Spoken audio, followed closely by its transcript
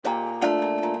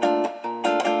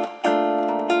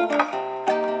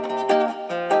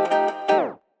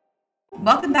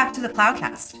Welcome back to the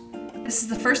Plowcast. This is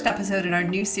the first episode in our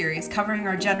new series covering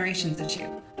our generations issue.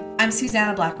 I'm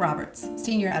Susannah Black-Roberts,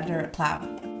 Senior Editor at Plow.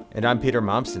 And I'm Peter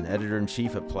Mommsen,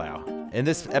 Editor-in-Chief at Plow. In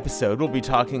this episode, we'll be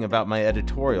talking about my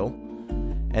editorial,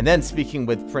 and then speaking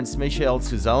with Prince Michael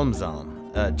zu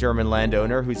Salm-Salm, a German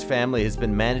landowner whose family has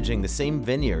been managing the same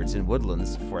vineyards and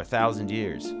woodlands for 1,000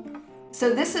 years.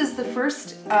 So this is the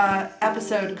first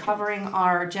episode covering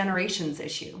our generations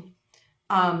issue.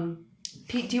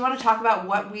 Pete, do you want to talk about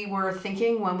what we were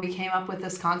thinking when we came up with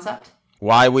this concept?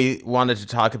 Why we wanted to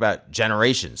talk about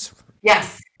generations.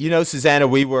 Yes. You know, Susannah,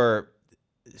 we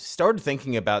started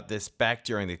thinking about this back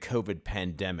during the COVID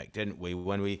pandemic, didn't we?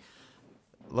 When we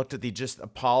looked at the just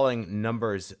appalling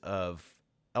numbers of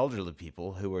elderly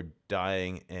people who were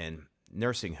dying in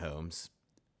nursing homes,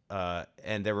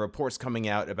 and there were reports coming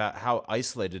out about how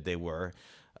isolated they were.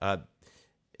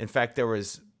 In fact, there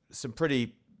was some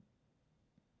pretty,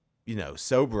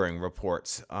 sobering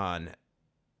reports on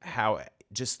how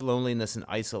just loneliness and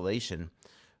isolation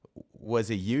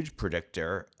was a huge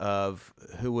predictor of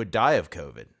who would die of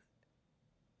COVID.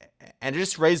 And it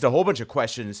just raised a whole bunch of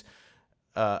questions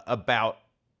about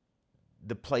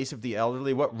the place of the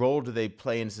elderly. What role do they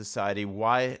play in society?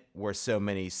 Why were so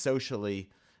many socially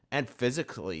and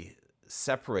physically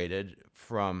separated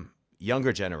from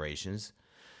younger generations?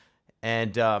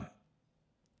 And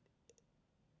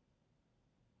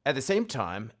at the same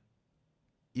time,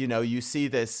 you see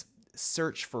this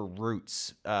search for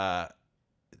roots,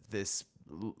 this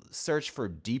search for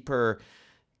deeper,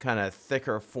 kind of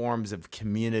thicker forms of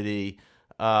community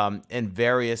in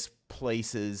various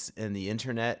places in the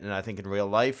internet, and I think in real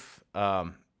life,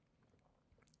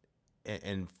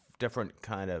 in different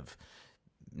kind of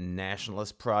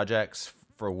nationalist projects,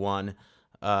 for one.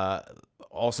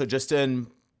 Also just in,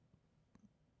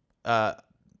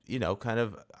 kind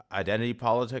of identity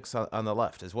politics on the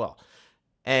left as well.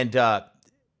 And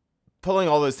pulling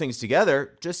all those things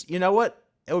together, just, what?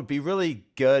 It would be really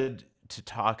good to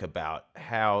talk about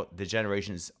how the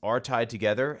generations are tied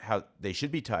together, how they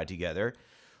should be tied together,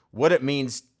 what it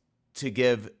means to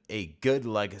give a good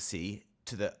legacy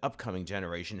to the upcoming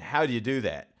generation. How do you do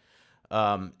that?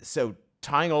 So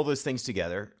tying all those things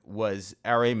together was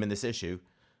our aim in this issue.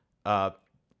 And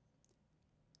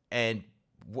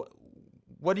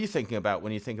what are you thinking about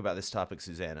when you think about this topic,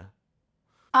 Susannah?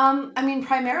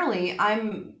 Primarily,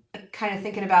 I'm kind of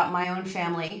thinking about my own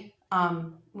family,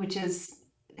 which is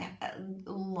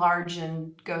large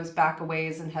and goes back a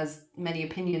ways and has many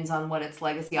opinions on what its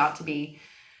legacy ought to be.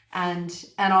 And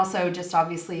also just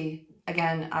obviously,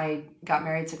 again, I got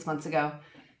married 6 months ago.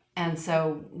 And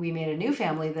so we made a new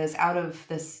family that's out of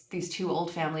these two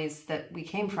old families that we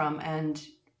came from, and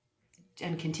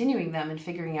continuing them and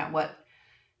figuring out what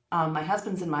my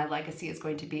husband's and my legacy is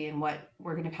going to be and what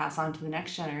we're going to pass on to the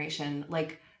next generation.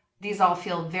 Like, these all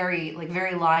feel very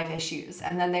live issues.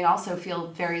 And then they also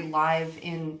feel very live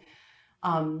in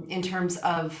terms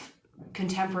of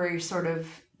contemporary sort of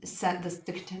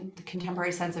the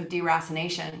contemporary sense of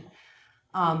deracination,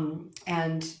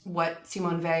 and what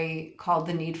Simone Weil called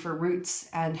the need for roots,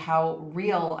 and how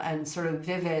real and sort of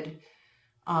vivid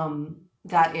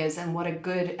that is, and what a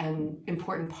good and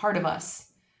important part of us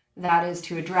that is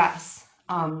to address.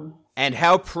 And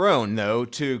how prone, though,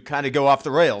 to kind of go off the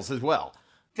rails as well.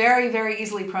 Very, very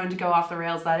easily prone to go off the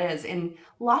rails, that is, in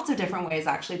lots of different ways,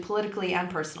 actually, politically and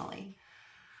personally.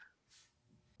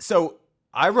 So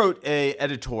I wrote a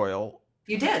editorial.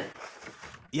 You did?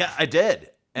 Yeah, I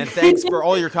did. And thanks for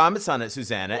all your comments on it,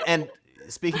 Susannah. And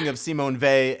speaking of Simone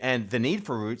Weil and the need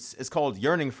for roots, it's called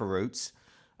Yearning for Roots.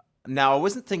 Now, I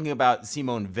wasn't thinking about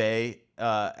Simone Weil,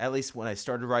 at least when I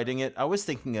started writing it. I was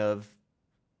thinking of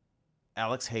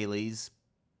Alex Haley's,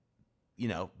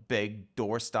 big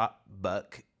doorstop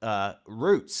buck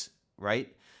roots,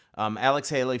 right? Alex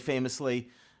Haley, famously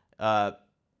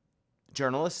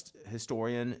journalist,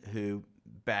 historian, who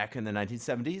back in the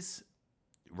 1970s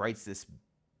writes this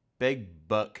big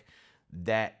book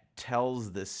that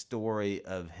tells the story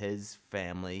of his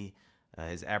family,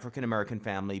 his African-American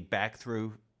family, back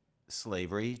through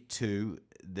slavery to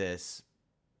this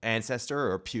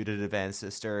ancestor or putative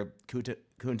ancestor, Kunta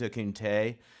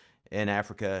Kinte, in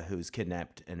Africa, who's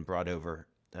kidnapped and brought over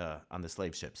on the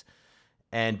slave ships.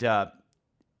 And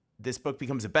this book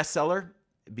becomes a bestseller.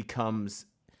 It becomes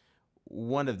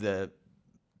one of the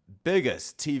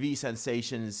biggest TV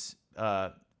sensations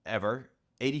ever.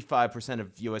 85% of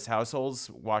U.S.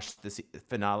 households watched the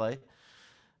finale.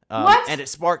 What? And it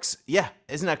sparks,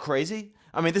 isn't that crazy?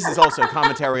 I mean, this is also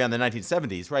commentary on the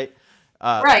 1970s, right?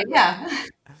 Right, yeah.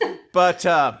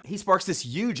 But he sparks this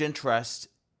huge interest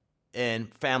in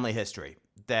family history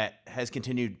that has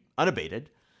continued unabated.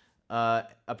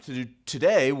 up to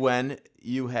today when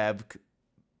you have,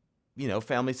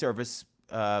 family service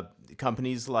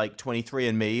companies like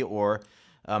 23andMe or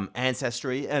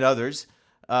Ancestry and others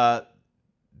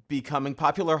becoming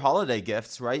popular holiday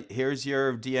gifts, right? Here's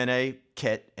your DNA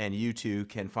kit, and you too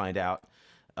can find out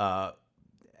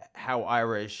how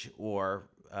Irish or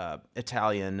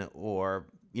Italian or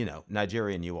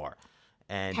Nigerian you are.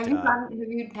 And have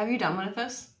you done one of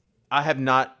those? I have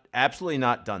absolutely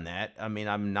not done that. I mean,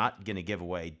 I'm not going to give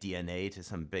away DNA to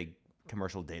some big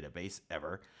commercial database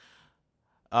ever,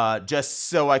 just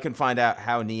so I can find out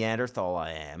how Neanderthal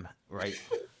I am, right?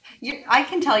 I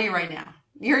can tell you right now,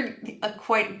 you're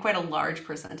quite a large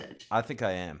percentage. I think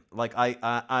I am. Like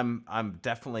I'm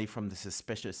definitely from the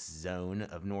suspicious zone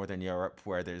of Northern Europe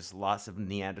where there's lots of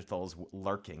Neanderthals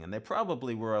lurking, and they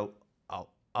probably were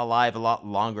alive a lot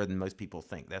longer than most people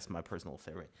think. That's my personal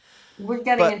theory. We're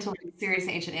getting But into like serious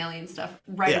ancient alien stuff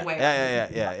right yeah, away.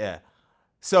 yeah.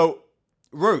 So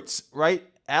roots, right?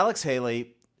 Alex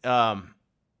Haley.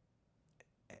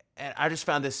 And I just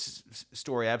found this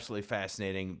story absolutely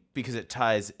fascinating because it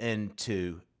ties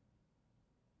into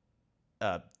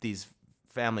these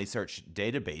family search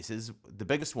databases. The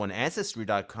biggest one,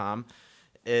 Ancestry.com,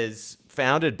 is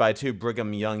founded by two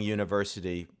Brigham Young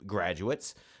University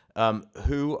graduates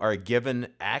who are given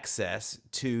access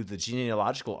to the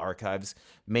genealogical archives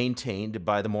maintained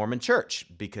by the Mormon Church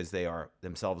because they are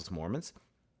themselves Mormons.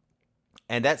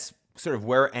 And that's sort of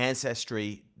where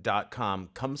Ancestry.com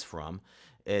comes from,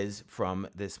 is from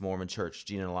this Mormon Church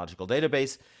genealogical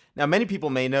database. Now, many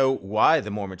people may know why the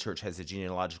Mormon Church has a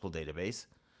genealogical database,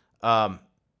 but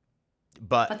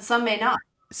But some may not.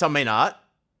 some may not.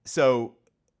 So,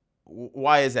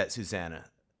 why is that, Susannah?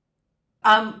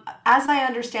 As I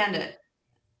understand it,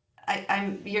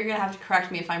 you're going to have to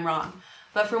correct me if I'm wrong.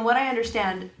 But from what I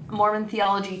understand, Mormon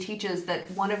theology teaches that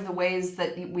one of the ways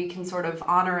that we can sort of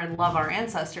honor and love our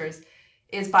ancestors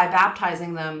is by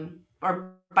baptizing them,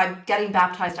 or by getting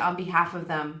baptized on behalf of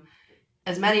them,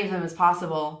 as many of them as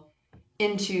possible,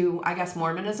 into, I guess,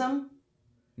 Mormonism.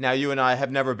 Now, you and I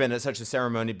have never been at such a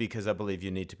ceremony because I believe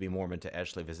you need to be Mormon to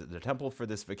actually visit the temple for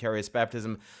this vicarious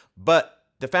baptism. But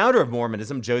the founder of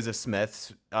Mormonism, Joseph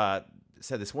Smith,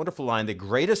 said this wonderful line: "The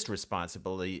greatest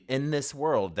responsibility in this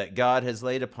world that God has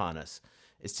laid upon us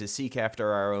is to seek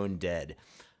after our own dead."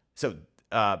 So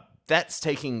that's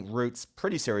taking roots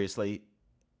pretty seriously.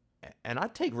 And I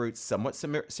take roots somewhat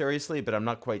seriously, but I'm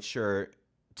not quite sure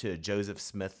to Joseph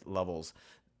Smith levels,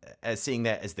 as seeing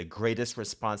that as the greatest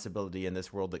responsibility in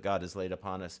this world that God has laid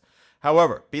upon us.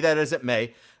 However, be that as it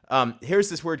may, here's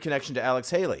this word connection to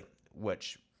Alex Haley,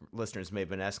 which listeners may have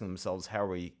been asking themselves, how are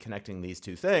we connecting these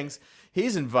two things?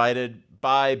 He's invited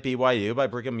by BYU, by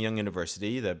Brigham Young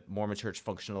University, the Mormon Church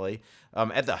functionally,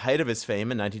 at the height of his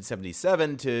fame in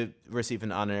 1977 to receive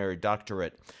an honorary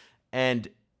doctorate. And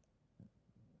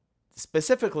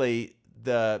specifically,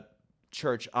 the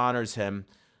church honors him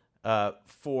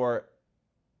for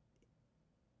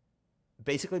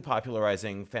basically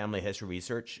popularizing family history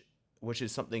research, which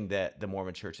is something that the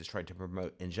Mormon Church is trying to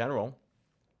promote in general.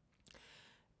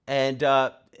 And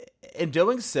in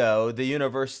doing so, the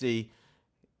university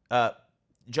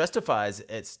justifies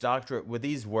its doctorate with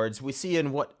these words: "We see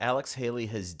in what Alex Haley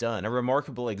has done a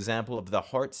remarkable example of the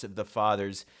hearts of the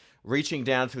fathers reaching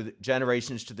down through the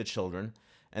generations to the children,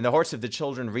 and the hearts of the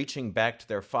children reaching back to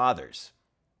their fathers.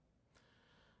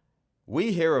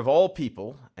 We hear of all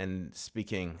people," and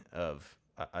speaking of,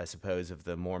 I suppose, of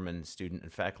the Mormon student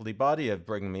and faculty body of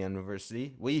Brigham Young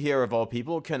University, "we here of all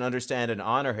people can understand and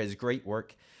honor his great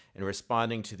work in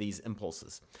responding to these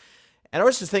impulses." And I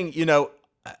was just thinking,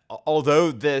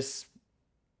 although this,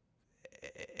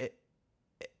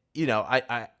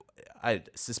 I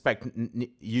suspect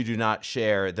you do not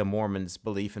share the Mormons'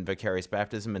 belief in vicarious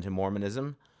baptism into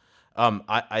Mormonism.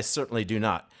 I certainly do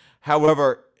not.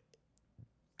 However,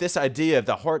 this idea of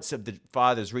the hearts of the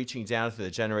fathers reaching down through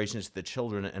the generations to the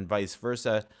children and vice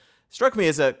versa struck me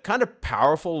as a kind of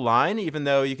powerful line, even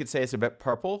though you could say it's a bit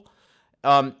purple,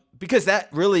 because that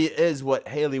really is what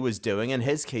Haley was doing, in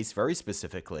his case very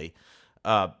specifically,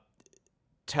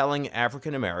 telling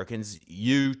African Americans,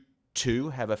 you too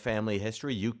have a family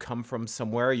history, you come from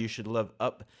somewhere, you should live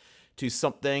up to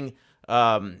something.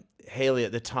 Haley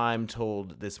at the time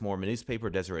told this Mormon newspaper,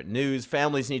 Deseret News,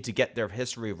 families need to get their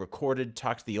history recorded,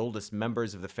 talk to the oldest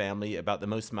members of the family about the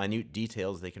most minute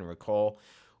details they can recall.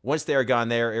 Once they are gone,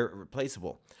 they are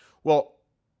irreplaceable. Well,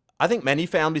 I think many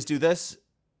families do this.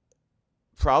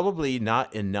 Probably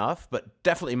not enough, but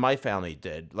definitely my family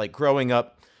did. Like growing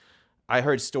up, I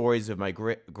heard stories of my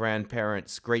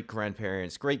grandparents,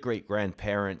 great-grandparents,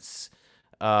 great-great-grandparents.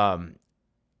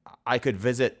 I could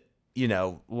visit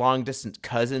long distance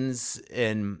cousins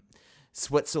in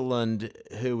Switzerland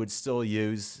who would still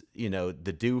use,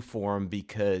 the do form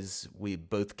because we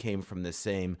both came from the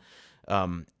same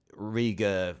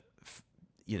Riga,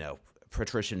 you know,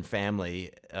 patrician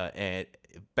family and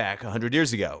back 100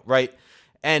 years ago, right?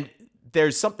 And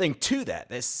there's something to that.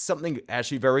 There's something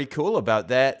actually very cool about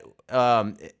that.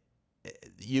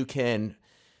 You can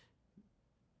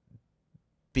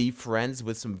be friends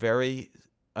with some very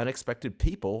unexpected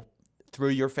people through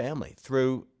your family,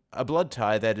 through a blood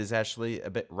tie that is actually a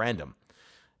bit random.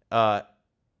 Uh,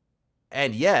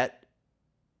 and yet,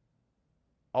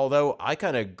 although I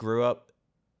kind of grew up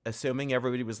assuming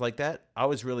everybody was like that, I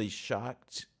was really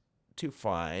shocked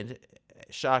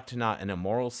not in a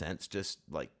moral sense, just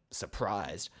like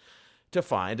surprised to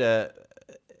find a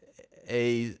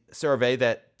survey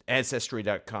that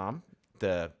Ancestry.com,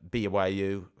 the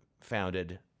BYU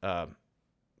founded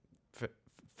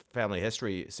family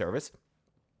history service,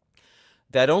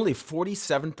 that only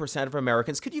 47% of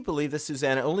Americans, could you believe this,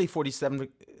 Susannah? Only 47%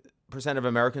 of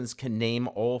Americans can name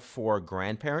all four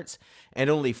grandparents, and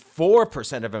only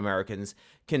 4% of Americans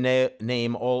can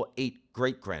name all 8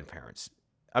 great-grandparents.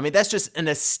 I mean, that's just an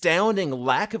astounding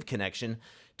lack of connection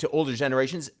to older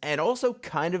generations, and also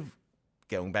kind of,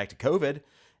 going back to COVID,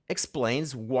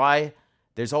 explains why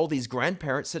there's all these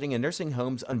grandparents sitting in nursing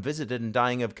homes unvisited and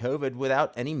dying of COVID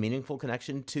without any meaningful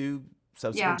connection to Yeah,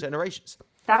 subsequent generations.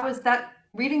 that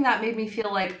reading that made me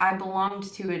feel like I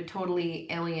belonged to a totally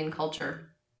alien culture.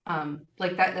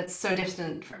 Like that's so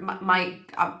distant from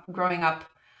growing up.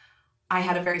 I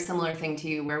had a very similar thing to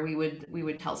you where we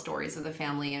would tell stories of the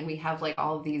family, and we have like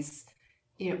all of these,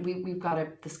 we've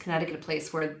got this Connecticut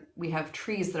place where we have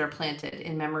trees that are planted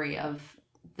in memory of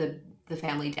the the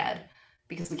family dead,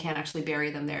 because we can't actually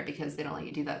bury them there because they don't let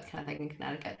you do that kind of thing in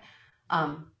Connecticut.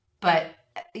 But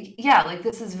yeah, like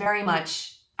this is very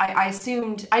much, I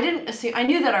assumed, I didn't assume, I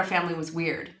knew that our family was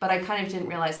weird, but I kind of didn't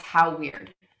realize how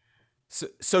weird.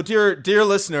 So dear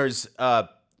listeners,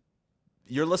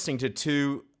 you're listening to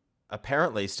two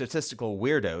apparently statistical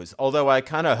weirdos. Although I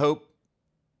kind of hope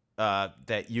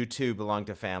that you two belong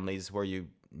to families where you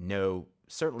know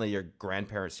certainly your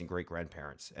grandparents and great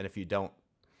grandparents, and if you don't,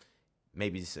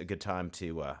 maybe it's a good time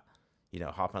to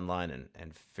hop online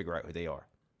and figure out who they are.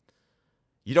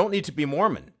 You don't need to be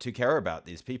Mormon to care about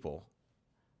these people.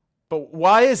 But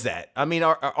why is that? I mean,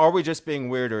 are we just being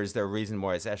weird, or is there a reason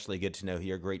why it's actually good to know who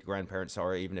your great grandparents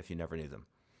are, even if you never knew them?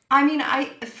 I mean, I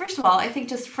first of all, I think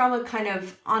just from a kind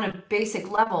of on a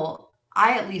basic level,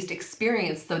 I at least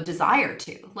experience the desire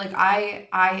to. Like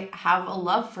I have a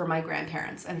love for my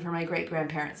grandparents and for my great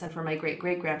grandparents and for my great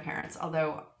great grandparents,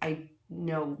 although I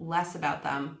know less about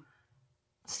them,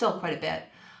 still quite a bit.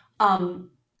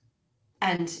 Um,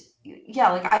 and yeah,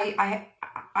 like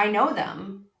I know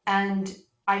them, and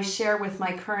I share with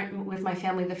my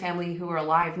family, the family who are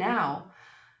alive now,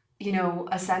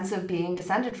 a sense of being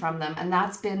descended from them. And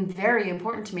that's been very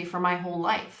important to me for my whole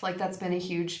life. Like that's been a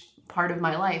huge part of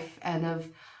my life and of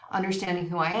understanding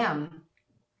who I am.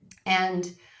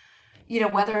 And,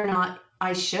 whether or not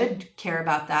I should care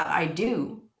about that, I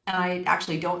do. And I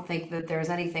actually don't think that there's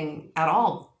anything at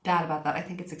all bad about that. I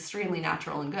think it's extremely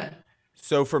natural and good.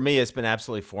 So for me, it's been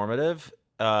absolutely formative.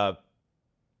 I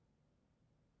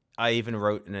even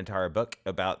wrote an entire book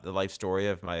about the life story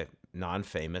of my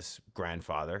non-famous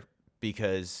grandfather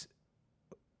because,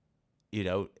 you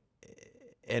know,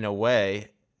 in a way,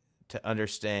 to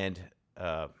understand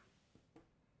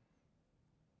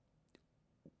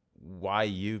why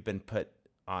you've been put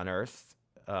on Earth,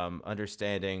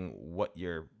 understanding what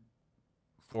your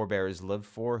forebears lived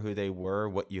for, who they were,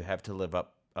 what you have to live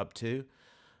up to,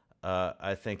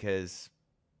 I think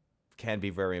can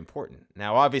be very important.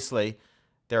 Now, obviously,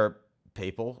 there are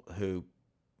people who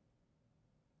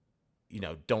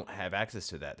don't have access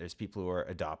to that. There's people who are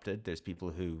adopted. There's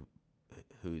people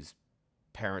whose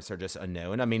parents are just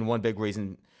unknown. I mean, one big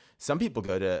reason some people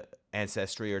go to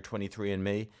Ancestry or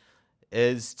 23andMe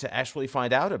is to actually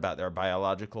find out about their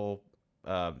biological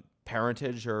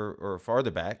parentage or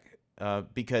farther back,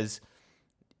 because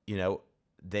you know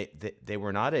they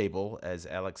were not able, as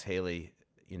Alex Haley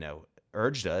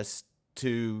urged us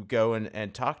to go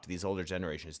and talk to these older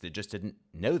generations. They just didn't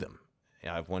know them.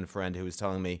 I have one friend who was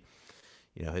telling me,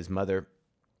 his mother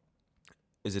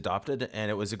is adopted, and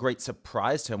it was a great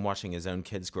surprise to him watching his own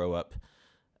kids grow up,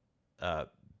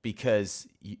 because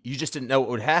you just didn't know what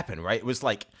would happen, right? It was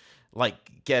like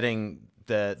getting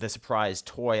the surprise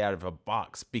toy out of a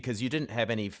box, because you didn't have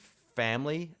any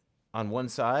family on one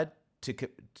side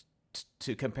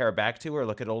to compare back to or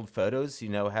look at old photos.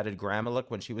 How did grandma look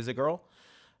when she was a girl?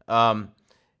 Um,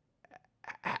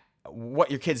 what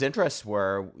your kids' interests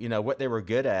were, what they were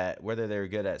good at, whether they were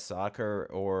good at soccer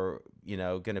or,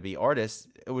 going to be artists.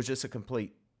 It was just a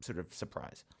complete sort of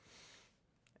surprise.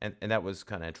 And that was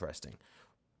kind of interesting.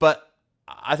 But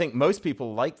I think most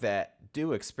people like that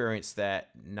do experience that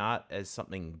not as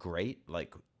something great,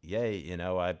 like, yay,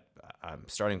 I'm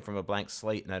starting from a blank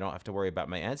slate and I don't have to worry about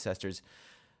my ancestors.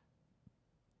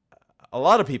 A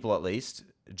lot of people, at least,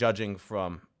 judging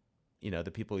from,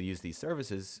 the people who use these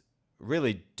services,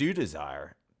 really do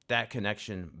desire that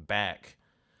connection back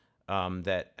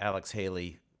that Alex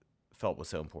Haley felt was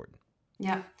so important.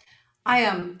 Yeah.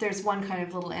 There's one kind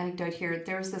of little anecdote here.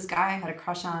 There was this guy I had a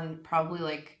crush on probably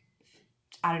like,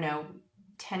 I don't know,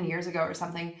 10 years ago or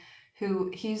something,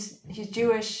 who he's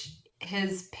Jewish.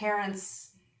 His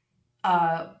parents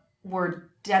were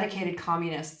dedicated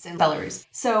communists in Belarus.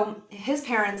 So his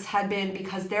parents had been,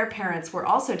 because their parents were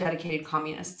also dedicated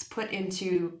communists, put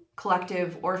into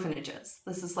collective orphanages.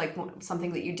 This is like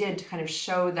something that you did to kind of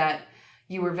show that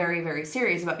you were very, very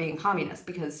serious about being communist,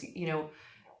 because,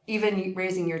 even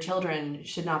raising your children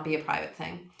should not be a private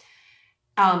thing.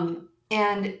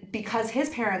 And because his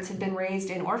parents had been raised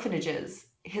in orphanages,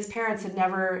 his parents had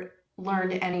never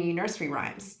learned any nursery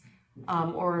rhymes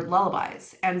or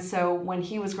lullabies. And so when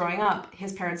he was growing up,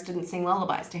 his parents didn't sing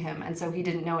lullabies to him. And so he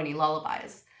didn't know any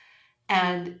lullabies.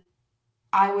 And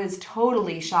I was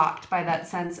totally shocked by that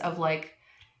sense of like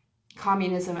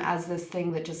communism as this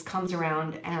thing that just comes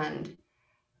around and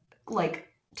like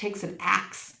takes an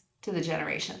axe to the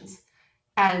generations.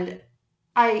 And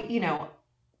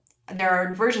there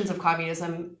are versions of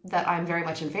communism that I'm very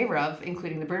much in favor of,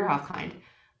 including the Bruderhof kind.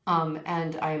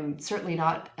 And I'm certainly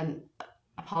not an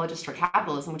apologist for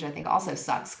capitalism, which I think also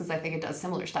sucks because I think it does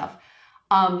similar stuff.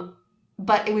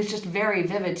 But it was just very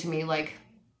vivid to me. Like,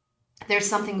 there's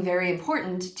something very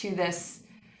important to this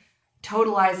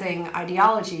totalizing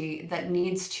ideology that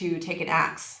needs to take an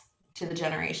axe to the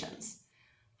generations.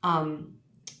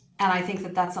 And I think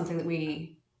that that's something that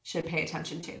we should pay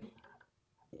attention to.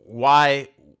 Why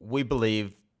we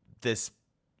believe this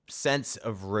sense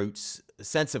of roots,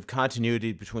 sense of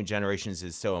continuity between generations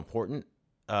is so important.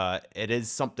 It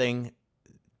is something,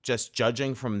 just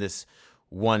judging from this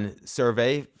one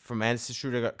survey from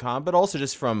Ancestry.com, but also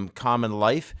just from common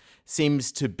life,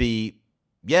 seems to be,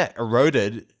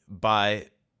 eroded by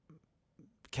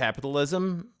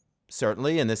capitalism,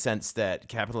 certainly, in the sense that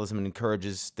capitalism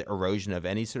encourages the erosion of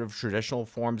any sort of traditional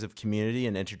forms of community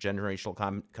and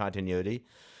intergenerational continuity.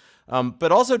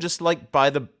 But also just like by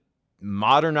the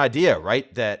modern idea,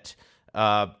 right, that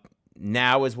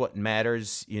now is what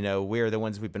matters. We're the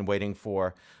ones we've been waiting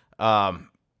for.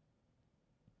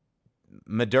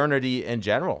 Modernity in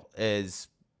general is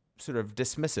sort of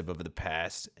dismissive of the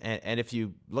past. And if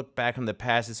you look back on the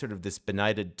past, it's sort of this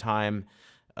benighted time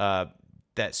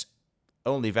that's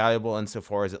only valuable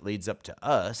insofar as it leads up to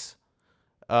us.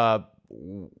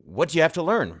 What do you have to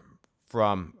learn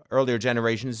from earlier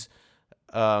generations,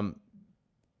 apart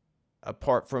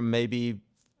from maybe,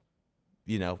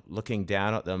 looking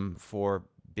down at them for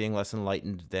being less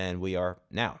enlightened than we are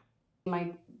now?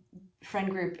 My friend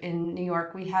group in New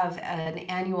York, we have an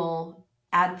annual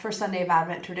first Sunday of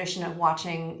Advent tradition of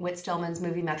watching Whit Stillman's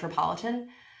movie Metropolitan.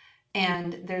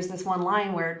 And there's this one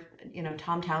line where,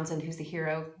 Tom Townsend, who's the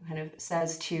hero, kind of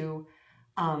says to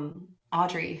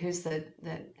Audrey, who's the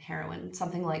heroine,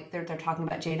 something like they're talking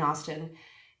about Jane Austen,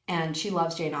 and she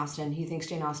loves Jane Austen. He thinks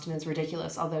Jane Austen is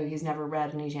ridiculous, although he's never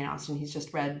read any Jane Austen. He's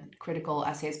just read critical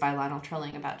essays by Lionel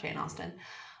Trilling about Jane Austen.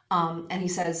 And he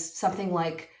says something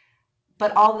like,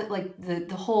 but all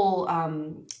the whole,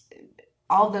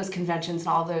 all of those conventions and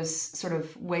all those sort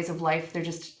of ways of life, they're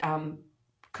just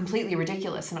completely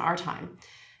ridiculous in our time.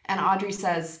 And Audrey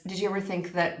says, did you ever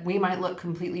think that we might look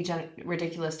completely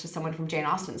ridiculous to someone from Jane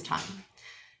Austen's time?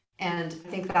 And I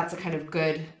think that's a kind of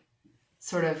good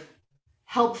sort of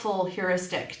helpful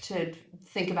heuristic to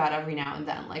think about every now and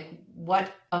then. Like,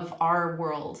 what of our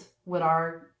world would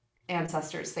our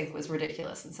ancestors think was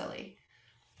ridiculous and silly?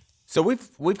 So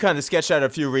we've kind of sketched out a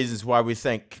few reasons why we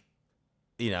think,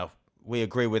 we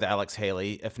agree with Alex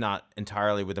Haley, if not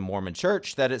entirely with the Mormon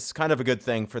Church, that it's kind of a good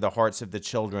thing for the hearts of the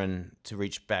children to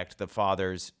reach back to the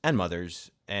fathers and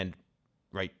mothers, and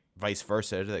right, vice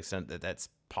versa, to the extent that that's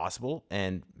possible.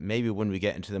 And maybe when we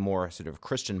get into the more sort of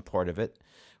Christian part of it,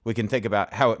 we can think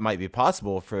about how it might be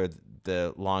possible for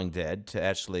the long dead to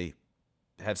actually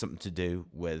have something to do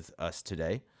with us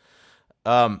today.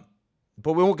 But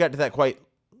we won't get to that quite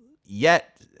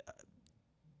yet.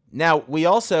 Now, we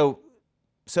also...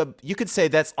 So you could say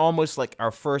that's almost like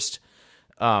our first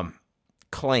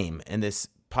claim in this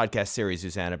podcast series,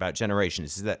 Susannah, about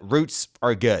generations, is that roots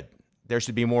are good. There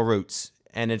should be more roots.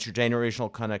 and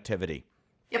intergenerational connectivity.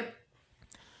 Yep.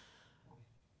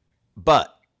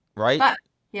 But, right? But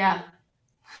yeah,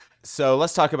 So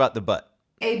let's talk about the but.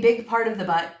 a big part of the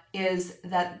but is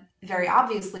that very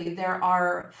obviously there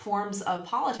are forms of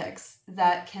politics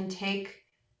that can take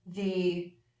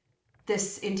the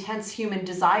this intense human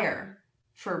desire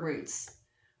for roots,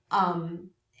 um,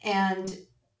 and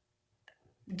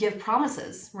give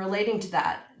promises relating to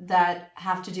that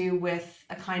have to do with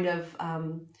a kind of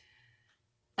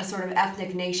a sort of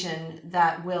ethnic nation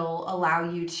that will allow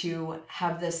you to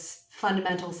have this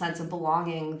fundamental sense of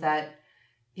belonging that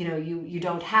you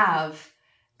don't have.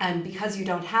 And because you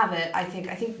don't have it, I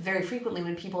think very frequently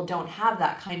when people don't have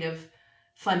that kind of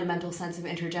fundamental sense of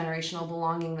intergenerational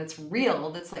belonging that's real,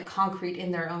 that's like concrete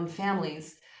in their own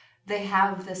families, they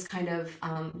have this kind of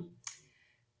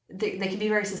they can be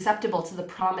very susceptible to the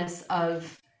promise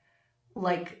of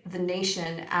like the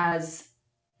nation as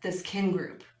this kin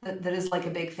group that is like a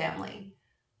big family.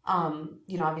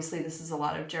 Obviously this is a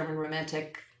lot of German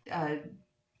romantic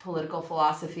political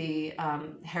philosophy,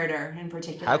 Herder in How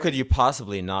particular. could you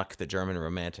possibly knock the German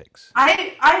romantics?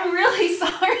 I'm really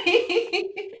sorry.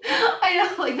 I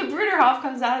know, like the Bruderhof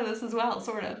comes out of this as well,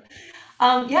 sort of.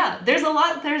 Yeah, there's a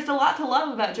lot to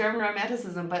love about German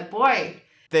romanticism, but boy,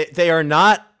 They are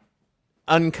not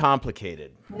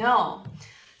uncomplicated. no.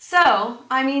 So,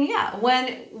 I mean, yeah,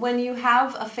 when you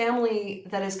have a family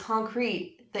that is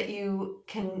concrete that you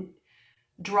can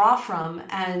draw from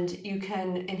and you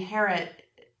can inherit,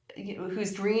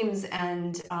 whose dreams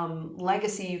and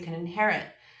legacy you can inherit,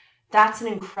 that's an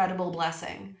incredible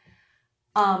blessing.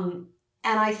 Um,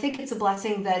 and I think it's a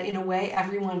blessing that, in a way,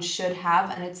 everyone should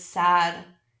have, and it's sad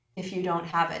if you don't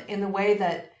have it. In the way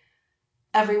that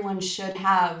everyone should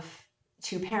have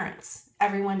two parents.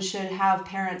 Everyone should have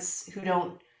parents who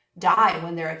don't die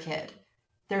when they're a kid.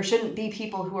 There shouldn't be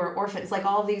people who are orphans, like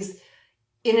all these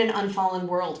in an unfallen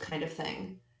world kind of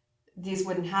thing. These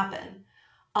wouldn't happen.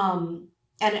 Um,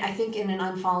 and I think in an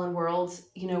unfallen world,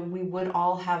 we would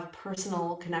all have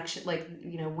personal connection, like,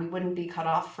 we wouldn't be cut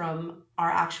off from our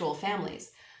actual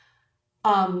families.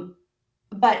 Um,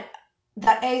 but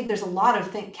there's a lot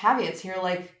of caveats here,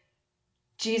 like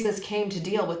Jesus came to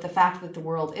deal with the fact that the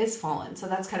world is fallen. So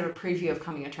that's kind of a preview of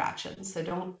coming attractions. So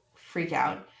don't freak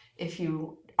out if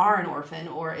you are an orphan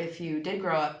or if you did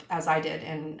grow up, as I did,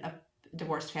 in a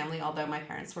divorced family, although my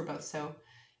parents were both so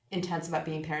intense about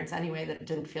being parents anyway that it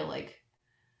didn't feel like,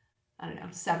 I don't know,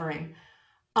 severing.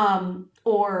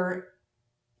 Or,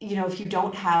 if you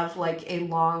don't have like a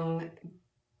long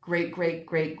great great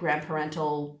great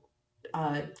grandparental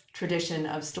tradition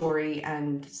of story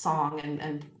and song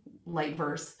and light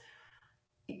verse,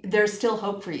 there's still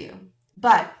hope for you.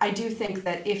 But I do think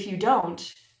that if you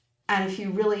don't, and if you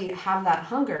really have that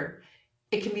hunger,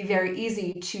 it can be very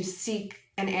easy to seek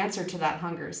an answer to that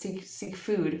hunger, seek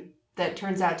food that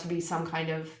turns out to be some kind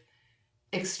of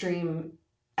extreme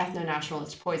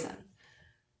ethno-nationalist poison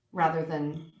rather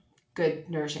than good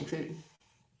nourishing food.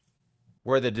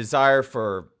 Where the desire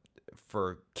for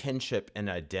kinship and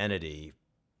identity,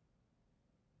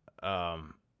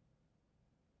 um,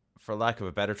 for lack of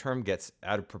a better term, gets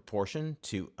out of proportion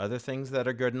to other things that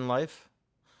are good in life.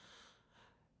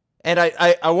 And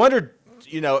I wondered,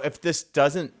 if this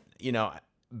doesn't,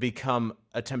 become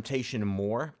a temptation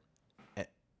more.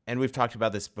 And we've talked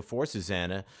about this before,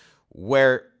 Susannah,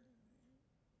 where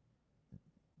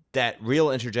that real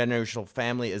intergenerational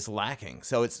family is lacking.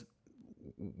 So it's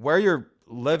where you're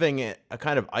living a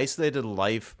kind of isolated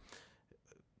life,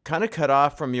 kind of cut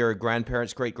off from your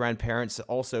grandparents, great grandparents,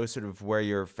 also sort of where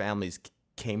your families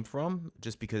came from,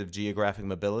 just because of geographic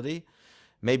mobility.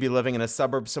 Maybe living in a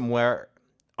suburb somewhere,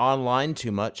 online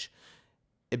too much.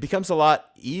 It becomes a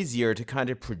lot easier to kind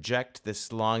of project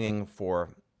this longing for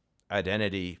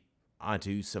identity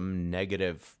onto some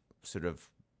negative sort of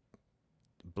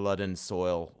blood and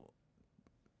soil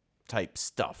type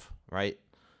stuff, right?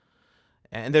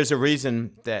 And there's a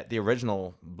reason that the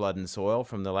original blood and soil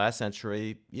from the last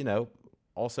century,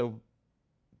 also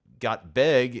got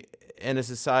big in a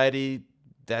society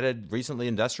that had recently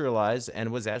industrialized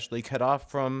and was actually cut off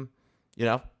from,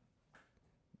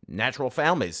 natural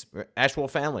families, actual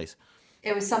families.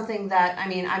 It was something that, I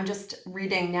mean, I'm just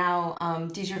reading now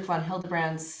Dietrich von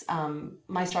Hildebrand's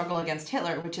My Struggle Against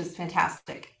Hitler, which is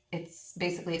fantastic. It's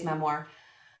basically his memoir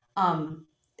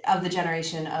of the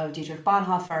generation of Dietrich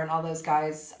Bonhoeffer and all those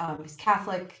guys. He's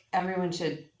Catholic. Everyone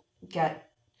should get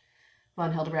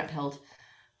von Hildebrand Hild.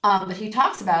 But he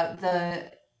talks about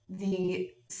the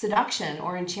seduction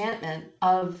or enchantment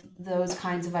of those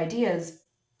kinds of ideas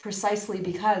precisely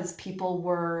because people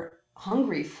were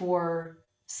hungry for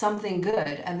something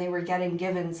good and they were getting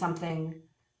given something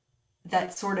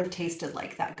that sort of tasted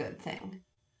like that good thing,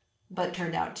 but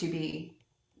turned out to be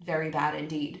very bad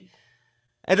indeed.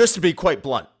 And just to be quite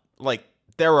blunt, like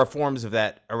there are forms of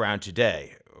that around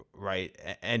today, right?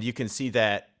 And you can see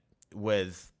that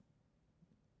with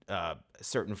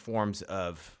certain forms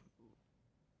of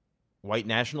white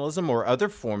nationalism or other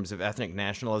forms of ethnic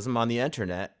nationalism on the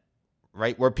internet,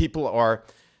 right? Where people are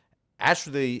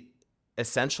actually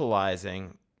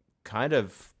essentializing kind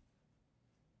of,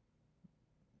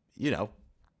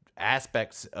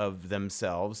 aspects of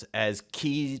themselves as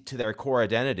key to their core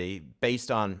identity based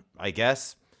on, I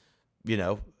guess,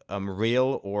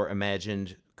 real or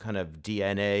imagined kind of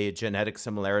DNA, genetic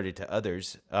similarity to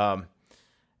others,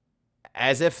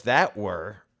 as if that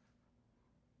were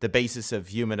the basis of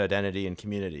human identity and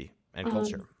community and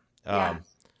culture. Mhm. Yeah.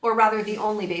 Or rather, the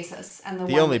only basis and the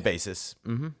The one only that, basis.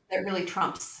 that really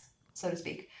trumps, so to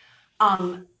speak.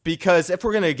 Um, Because if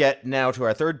we're going to get now to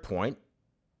our third point,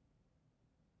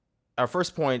 our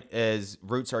first point is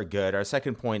roots are good. Our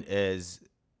second point is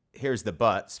here's the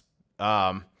buts.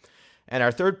 And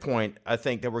our third point, I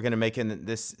think that we're going to make in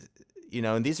this,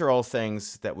 and these are all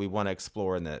things that we want to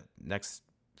explore in the next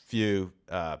few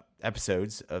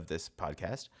episodes of this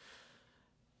podcast,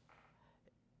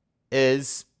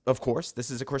 is, of course, this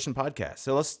is a Christian podcast.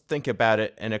 So let's think about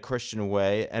it in a Christian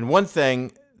way. And one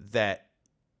thing that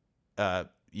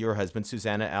your husband,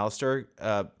 Susannah, Alistair,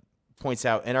 points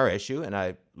out in our issue, and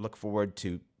I look forward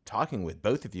to talking with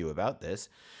both of you about this,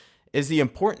 is the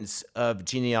importance of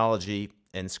genealogy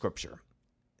in Scripture.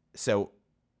 So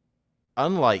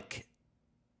unlike,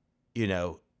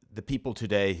 the people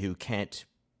today who can't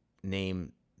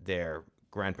name their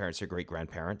grandparents or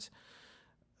great-grandparents,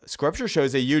 Scripture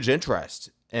shows a huge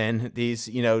interest in these,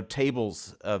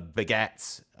 tables of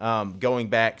begats going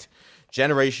back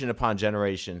generation upon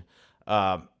generation.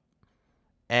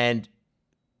 And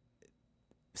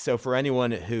so for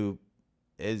anyone who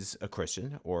is a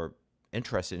Christian or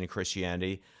interested in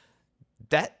Christianity,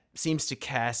 that seems to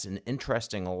cast an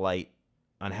interesting light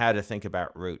on how to think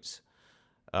about roots.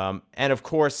 And of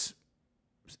course,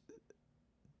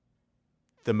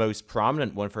 the most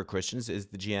prominent one for Christians is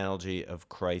the genealogy of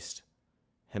Christ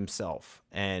himself.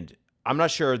 And I'm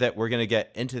not sure that we're going to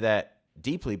get into that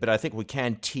deeply, but I think we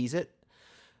can tease it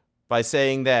by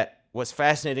saying that what's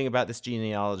fascinating about this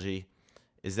genealogy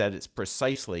is that it's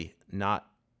precisely not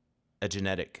a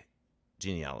genetic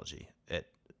genealogy.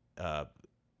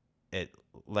 It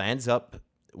lands up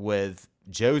with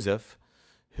Joseph,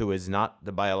 who is not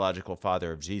the biological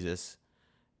father of Jesus,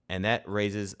 and that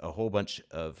raises a whole bunch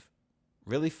of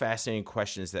really fascinating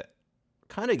questions that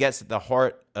kind of gets at the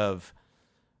heart of,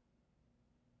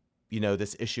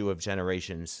 this issue of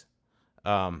generations.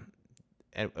 And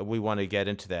we want to get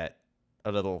into that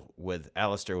a little with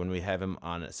Alistair when we have him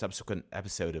on a subsequent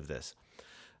episode of this.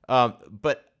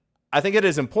 But I think it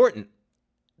is important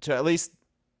to at least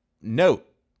note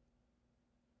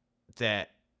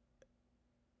that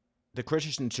the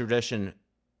Christian tradition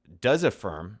does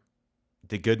affirm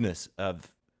the goodness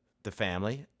of the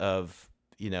family, of,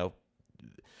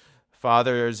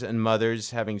 fathers and mothers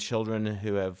having children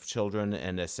who have children,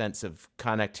 and a sense of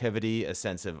connectivity, a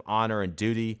sense of honor and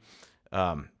duty.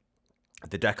 The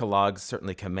Decalogue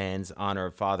certainly commands honor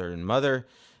of father and mother,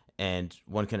 and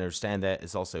one can understand that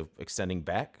is also extending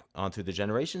back on through the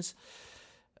generations.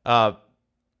 And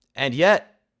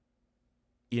yet,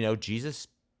 Jesus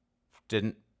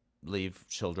didn't leave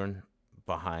children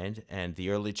behind, and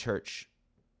the early church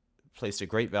placed a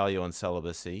great value on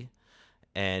celibacy,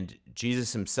 and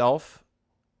Jesus himself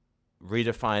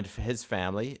redefined his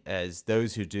family as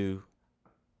those who do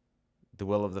the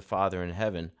will of the Father in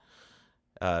heaven,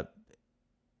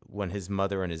 when his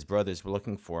mother and his brothers were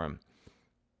looking for him.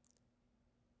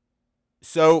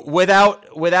 So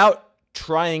without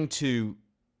trying to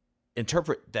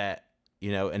interpret that,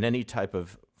 in any type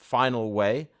of final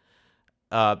way,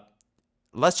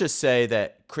 let's just say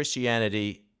that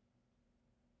Christianity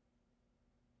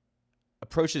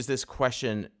approaches this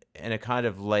question in a kind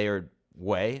of layered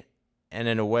way, and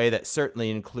in a way that certainly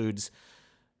includes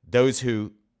those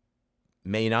who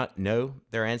may not know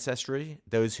their ancestry,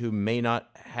 those who may not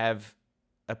have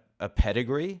a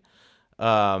pedigree,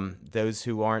 those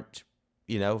who aren't,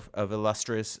 of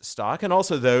illustrious stock, and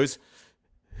also those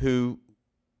who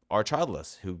are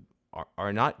childless, who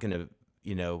are not going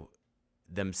to,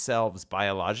 themselves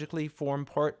biologically form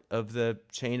part of the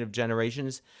chain of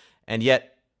generations, and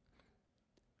yet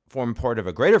form part of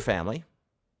a greater family,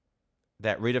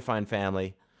 that redefined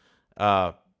family,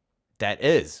 that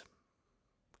is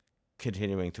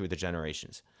continuing through the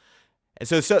generations. And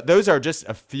so those are just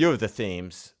a few of the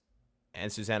themes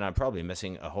and Susannah, I'm probably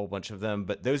missing a whole bunch of them,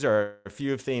 but those are a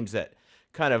few of themes that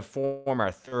kind of form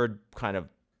our third kind of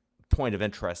point of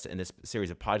interest in this series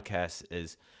of podcasts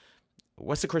is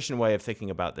what's the Christian way of thinking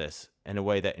about this in a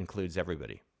way that includes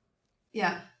everybody?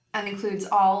 Yeah, and includes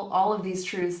all of these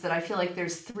truths that I feel like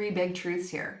there's three big truths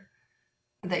here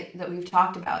that we've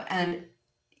talked about, and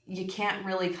you can't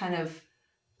really kind of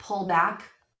pull back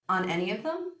on any of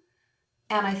them.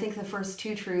 And I think the first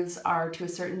two truths are to a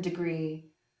certain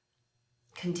degree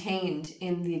contained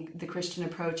in the Christian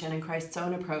approach and in Christ's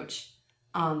own approach,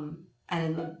 and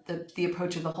in the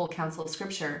approach of the whole counsel of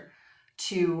Scripture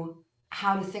to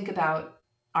how to think about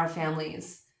our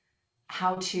families,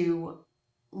 how to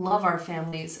love our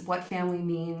families, what family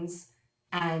means,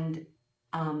 and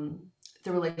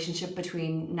the relationship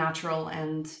between natural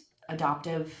and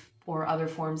adoptive or other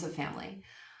forms of family.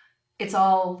 It's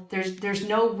all there's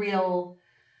no real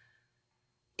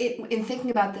in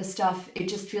thinking about this stuff, it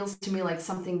just feels to me like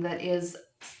something that is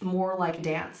more like a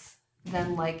dance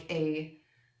than like a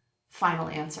final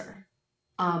answer.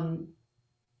 Um,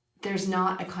 there's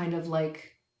not a kind of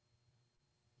like,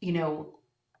 you know,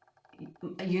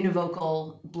 a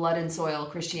univocal blood and soil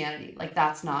Christianity. Like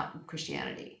that's not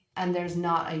Christianity. And there's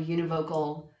not a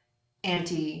univocal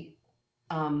anti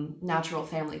natural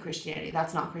family Christianity.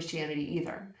 That's not Christianity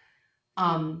either.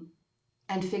 Um,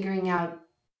 and figuring out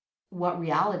what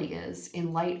reality is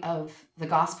in light of the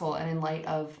gospel and in light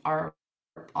of our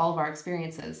all of our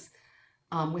experiences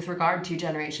with regard to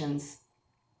generations,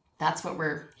 that's what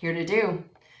we're here to do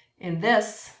in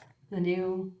this the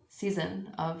new season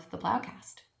of the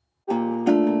Plowcast.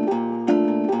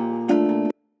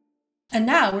 And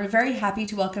now we're very happy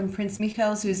to welcome Prince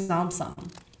Michael zu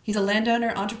Salm-Salm. He's a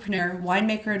landowner, entrepreneur,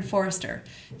 winemaker, and forester,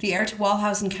 the heir to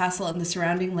Wallhausen Castle and the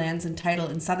surrounding lands and title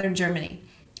in southern Germany,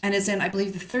 and is in, I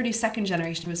believe, the 32nd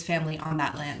generation of his family on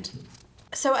that land.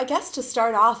 So I guess to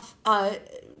start off,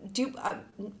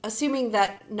 assuming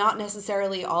that not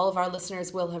necessarily all of our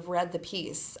listeners will have read the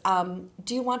piece,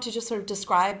 do you want to just sort of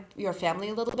describe your family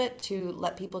a little bit to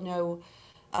let people know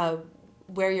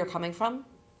where you're coming from?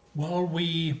 Well,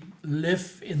 we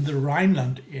live in the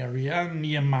Rhineland area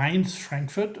near Mainz,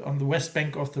 Frankfurt, on the west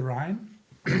bank of the Rhine.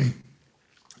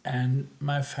 And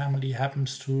my family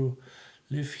happens to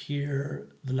live here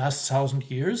the last 1,000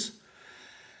 years.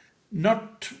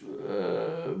 Not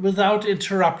without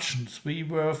interruptions. We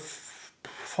were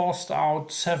forced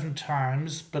out 7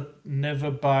 times, but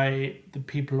never by the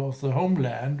people of the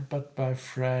homeland, but by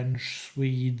French,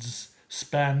 Swedes,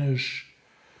 Spanish,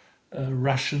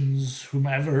 Russians,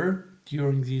 whomever,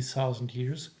 during these 1,000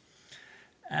 years.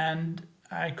 And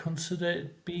I consider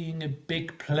it being a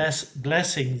big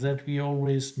blessing that we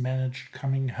always managed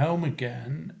coming home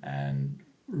again and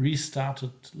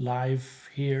restarted life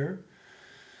here.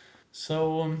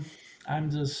 So I'm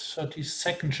the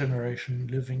 32nd generation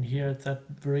living here at that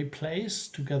very place,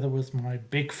 together with my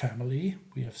big family.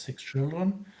 We have 6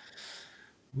 children.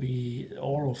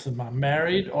 All of them are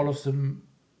married. All of them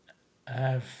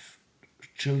have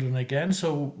children again.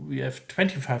 So we have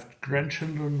 25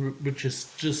 grandchildren, which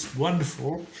is just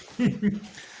wonderful. I'm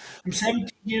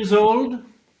 70 years old,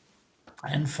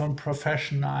 and from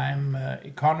profession, I'm an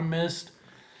economist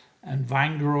and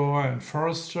vine grower and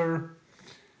forester,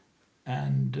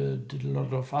 and did a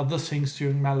lot of other things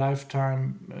during my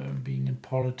lifetime, being in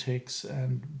politics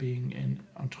and being in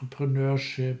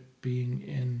entrepreneurship, being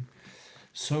in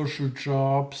social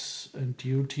jobs and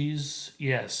duties.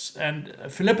 Yes, and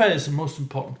Philippa is the most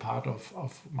important part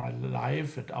of my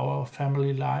life and our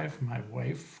family life. My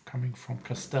wife, coming from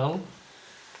Castel,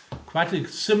 quite a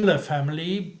similar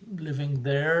family, living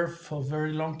there for a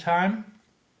very long time.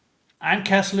 I'm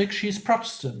Catholic, she's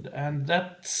Protestant, and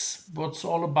that's what's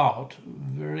all about.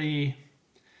 Very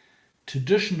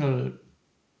traditional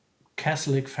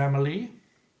Catholic family.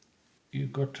 You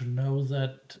got to know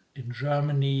that in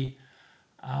Germany,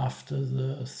 after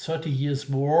the 30 Years'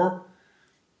 War,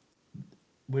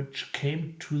 which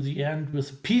came to the end with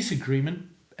a peace agreement,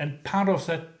 and part of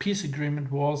that peace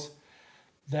agreement was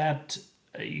that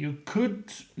you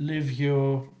could live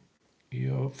your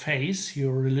faith,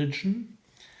 your religion,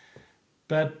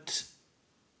 but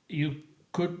you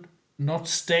could not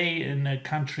stay in a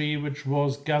country which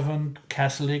was governed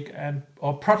Catholic and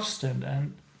or Protestant.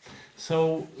 And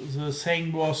so the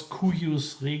saying was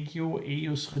cuius regio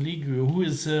eius religio.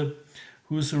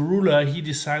 Who is a ruler, he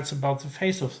decides about the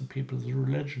faith of the people, the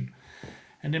religion.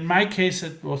 And in my case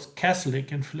it was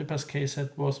Catholic, in Philippa's case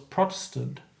it was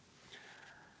Protestant.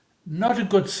 Not a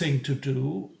good thing to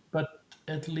do, but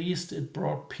at least it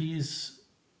brought peace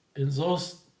in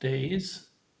those days.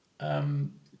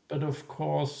 But of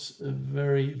course, a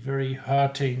very, very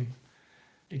hurting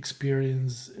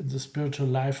experience in the spiritual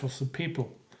life of the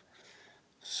people.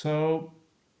 So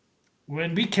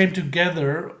when we came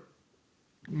together,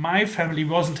 my family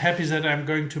wasn't happy that I'm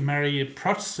going to marry a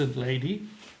Protestant lady.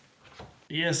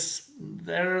 Yes,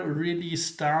 there really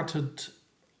started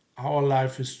our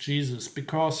life with Jesus,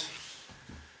 because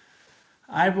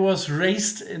I was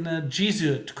raised in a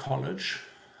Jesuit college.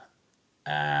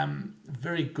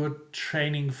 Very good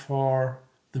training for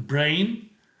the brain,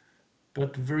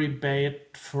 but very bad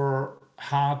for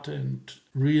heart and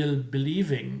real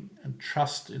believing and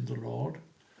trust in the Lord.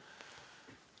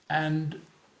 And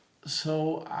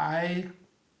so I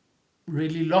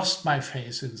really lost my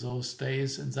faith in those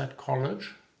days in that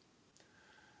college,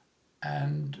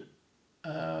 and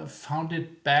found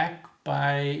it back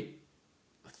by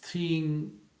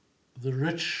seeing the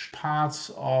rich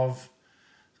parts of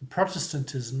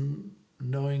Protestantism,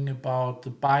 knowing about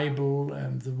the Bible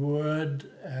and the Word,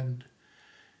 and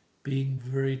being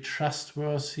very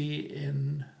trustworthy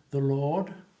in the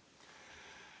Lord.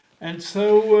 And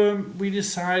so we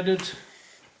decided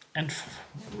and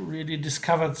really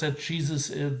discovered that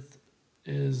Jesus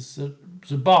is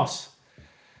the boss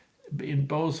in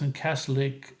both in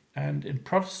Catholic and in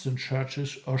Protestant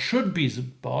churches, or should be the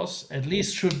boss, at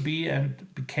least should be,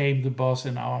 and became the boss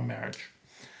in our marriage.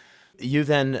 You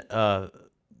then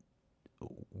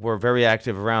were very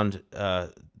active around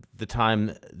the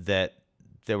time that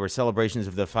there were celebrations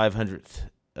of the 500th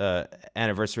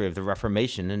anniversary of the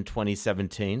Reformation in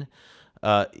 2017.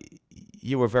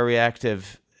 You were very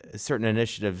active, certain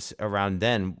initiatives around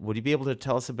then. Would you be able to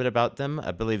tell us a bit about them?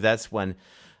 I believe that's when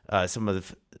some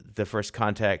of the first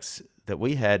contacts that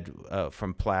we had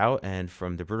from Plough and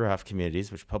from the Bruderhof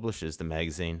communities, which publishes the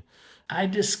magazine. I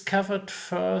discovered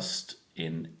first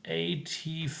in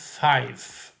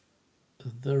 85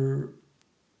 the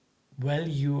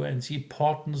value and the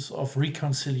importance of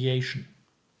reconciliation.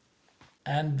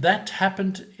 And that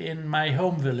happened in my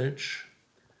home village,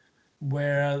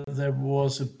 where there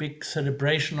was a big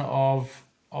celebration of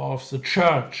the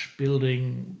church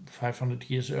building 500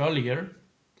 years earlier.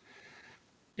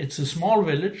 It's a small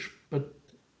village, but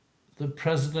the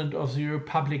president of the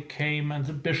republic came and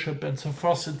the bishop and so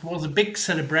forth. It was a big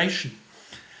celebration.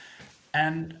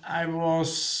 And I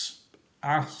was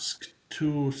asked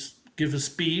to give a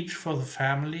speech for the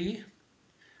family,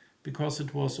 because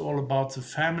it was all about the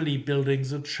family building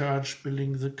the church,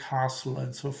 building the castle,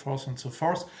 and so forth and so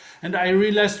forth. And I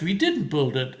realized we didn't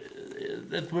build it.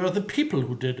 That were the people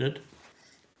who did it.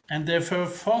 And they were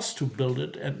forced to build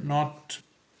it and not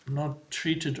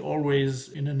treated always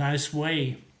in a nice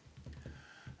way.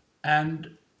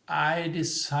 And I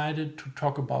decided to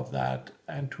talk about that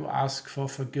and to ask for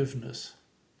forgiveness.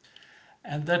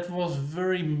 And that was a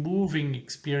very moving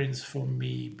experience for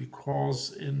me,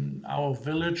 because in our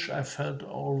village I felt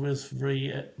always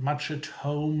very much at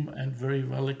home and very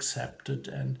well accepted.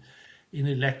 And in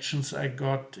elections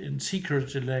in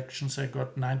secret elections, I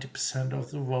got 90%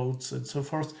 of the votes and so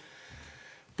forth.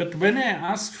 But when I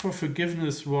asked for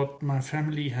forgiveness, what my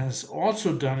family has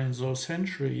also done in those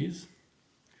centuries,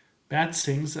 bad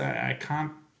things, I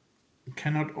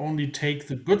cannot only take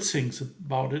the good things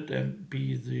about it and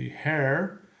be the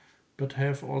heir, but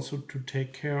have also to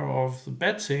take care of the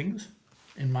bad things,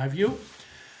 in my view.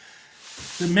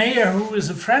 The mayor, who is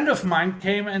a friend of mine,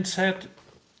 came and said,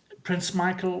 Prince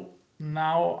Michael,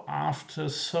 now after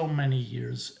so many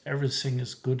years, everything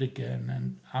is good again.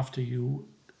 And after you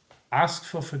ask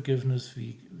for forgiveness,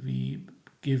 we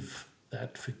give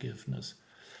that forgiveness.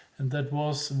 And that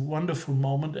was a wonderful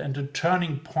moment and a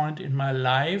turning point in my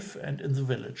life and in the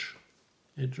village.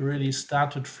 It really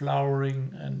started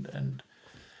flowering and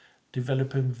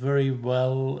developing very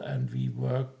well, and we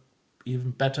work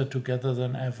even better together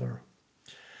than ever.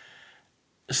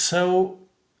 So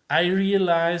I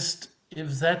realized,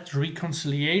 if that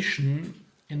reconciliation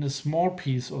in a small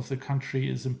piece of the country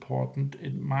is important,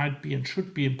 it might be and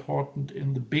should be important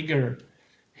in the bigger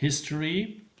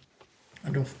history.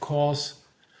 And of course,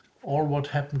 all what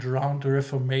happened around the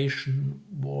Reformation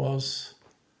was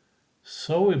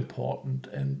so important,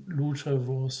 and Luther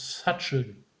was such a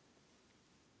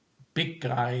big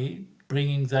guy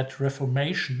bringing that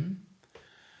Reformation.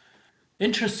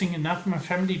 Interesting enough, my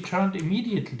family turned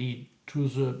immediately to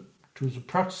the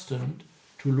Protestant,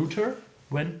 to Luther,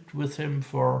 went with him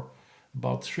for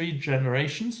about 3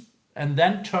 generations, and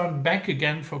then turned back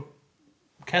again for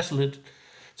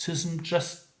Catholicism,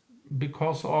 just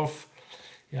because of,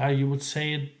 you would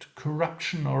say it,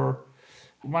 corruption. Or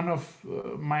one of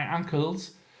my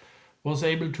uncles was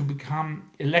able to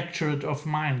become electorate of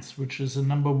Mainz, which is the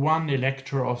number 1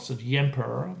 elector of the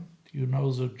emperor. You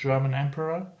know, the German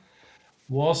emperor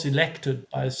was elected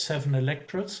by 7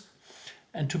 electorates.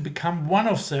 And to become one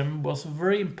of them was a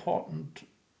very important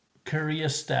career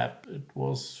step. It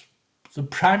was the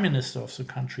prime minister of the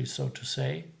country, so to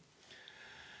say.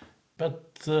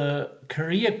 But the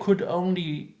career could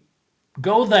only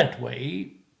go that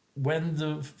way when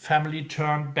the family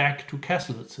turned back to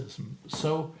Catholicism.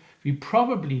 So we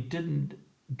probably didn't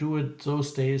do it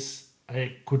those days.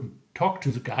 I couldn't talk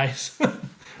to the guys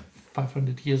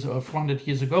 500 years or 400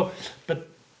 years ago. But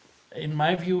in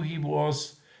my view, he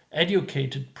was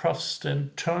educated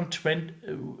Protestant, turned 20,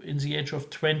 in the age of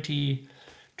 20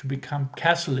 to become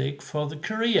Catholic for the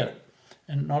career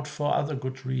and not for other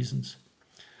good reasons.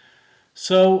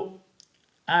 So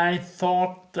I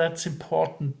thought that's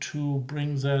important to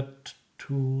bring that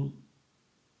to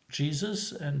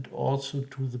Jesus and also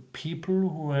to the people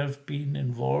who have been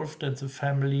involved and the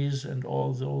families and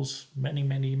all those many,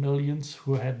 many millions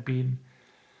who had been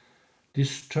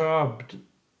disturbed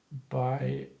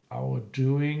by our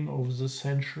doing over the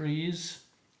centuries.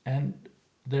 And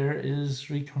there is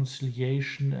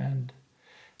reconciliation and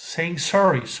saying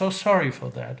sorry, so sorry for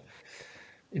that,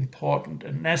 important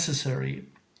and necessary.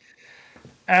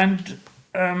 And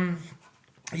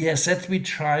yes, that we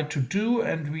tried to do,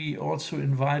 and we also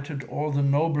invited all the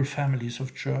noble families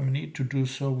of Germany to do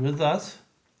so with us,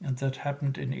 and that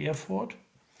happened in Erfurt.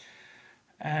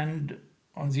 And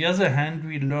on the other hand,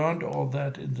 we learned all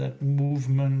that in that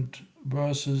movement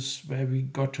versus where we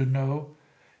got to know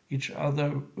each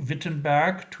other,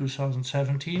 Wittenberg,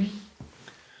 2017.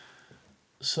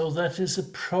 So that is a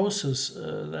process,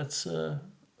 that's a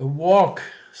walk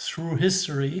through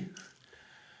history,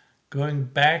 going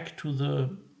back to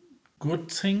the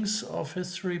good things of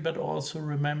history, but also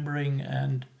remembering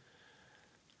and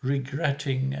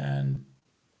regretting and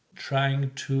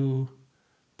trying to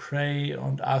pray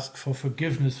and ask for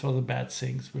forgiveness for the bad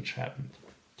things which happened.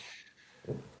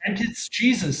 And it's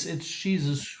Jesus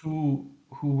who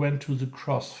went to the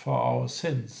cross for our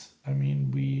sins. I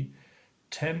mean,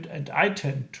 I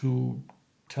tend to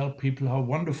tell people how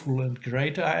wonderful and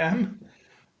great I am,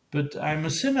 but I'm a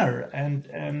sinner,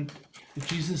 and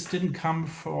Jesus didn't come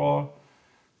for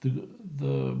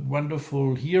the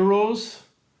wonderful heroes,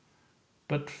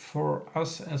 but for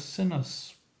us as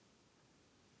sinners.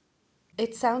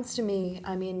 It sounds to me,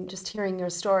 I mean, just hearing your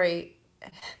story,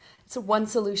 so one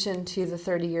solution to the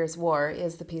 30 Years' War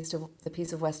is the Peace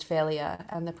of Westphalia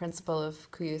and the principle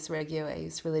of cuius regio,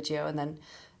 eius religio, and then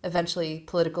eventually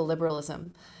political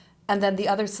liberalism. And then the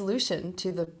other solution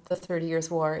to the 30 Years'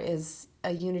 War is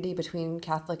a unity between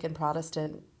Catholic and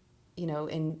Protestant,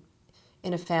 in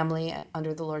a family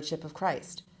under the Lordship of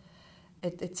Christ.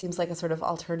 It seems like a sort of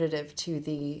alternative to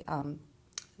the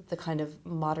kind of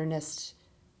modernist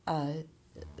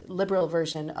liberal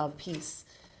version of peace.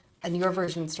 And your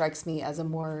version strikes me as a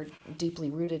more deeply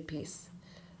rooted peace,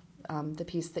 the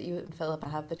peace that you and Philippa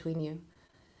have between you.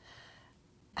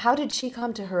 How did she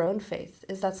come to her own faith?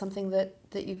 Is that something that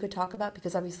you could talk about?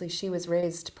 Because obviously she was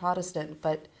raised Protestant,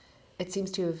 but it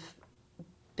seems to have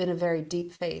been a very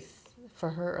deep faith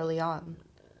for her early on.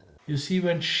 You see,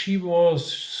 when she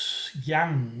was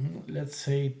young, let's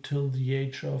say till the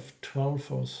age of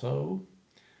 12 or so,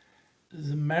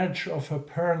 the marriage of her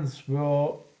parents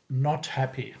were not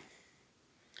happy.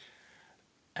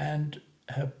 And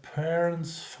her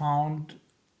parents found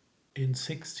in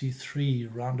 63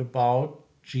 roundabout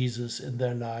Jesus in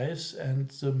their lives, and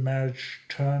the marriage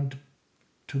turned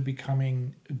to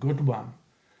becoming a good one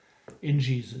in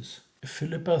Jesus.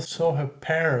 Philippa saw her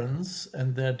parents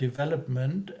and their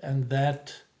development, and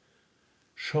that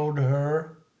showed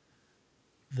her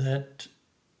that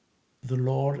the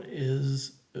Lord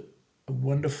is a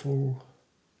wonderful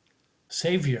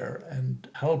savior and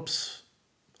helps,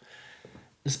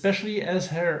 especially as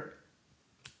her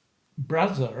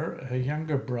brother, her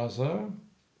younger brother,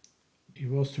 he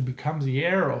was to become the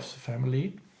heir of the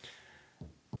family,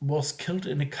 was killed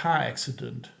in a car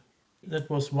accident. That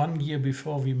was 1 year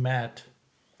before we met.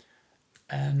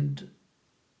 And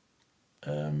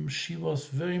she was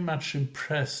very much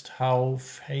impressed how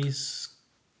faith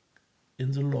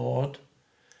in the Lord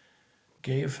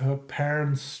gave her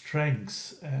parents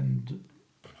strength, and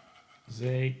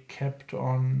they kept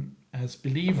on as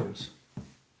believers.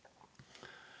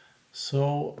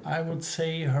 So I would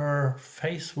say her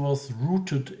faith was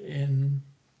rooted in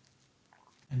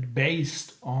and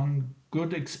based on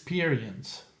good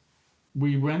experience.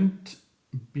 We went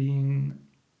being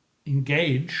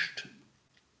engaged.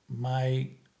 My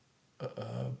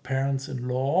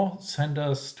parents-in-law sent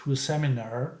us to a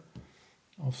seminar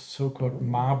of so-called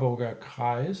Marburger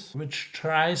Kreis, which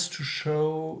tries to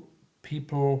show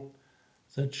people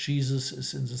that Jesus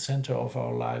is in the center of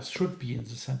our lives, should be in the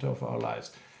center of our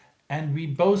lives. And we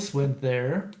both went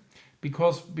there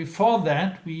because before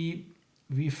that we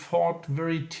fought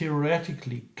very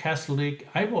theoretically Catholic.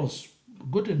 I was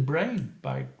good in brain,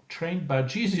 trained by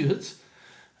Jesuits.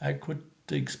 I could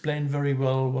explain very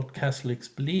well what Catholics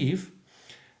believe.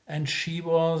 And she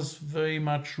was very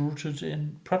much rooted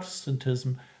in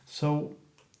Protestantism. So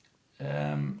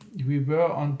we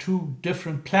were on two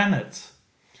different planets.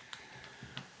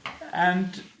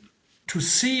 And to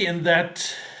see in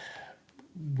that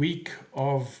week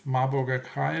of Marburger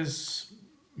Kreis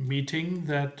meeting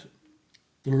that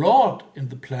the Lord in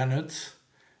the planets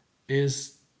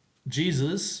is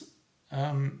Jesus,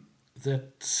 that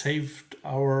saved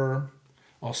or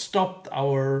stopped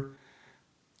our,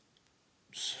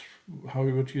 how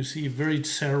would you see, very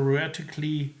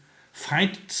theoretically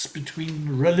fights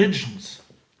between religions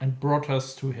and brought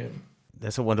us to him.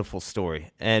 That's a wonderful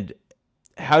story. And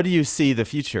how do you see the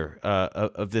future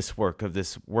of this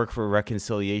work for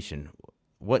reconciliation?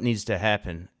 What needs to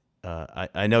happen?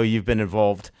 I know you've been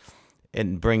involved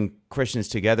in bring Christians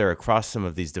together across some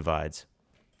of these divides.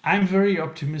 I'm very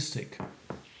optimistic.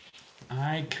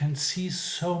 I can see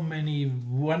so many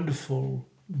wonderful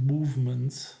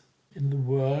movements in the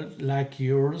world, like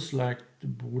yours, like the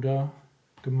Buddha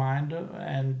Gemeinde,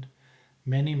 and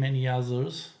many, many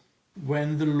others.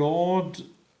 When the Lord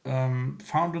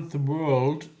founded the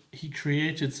world, he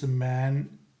created the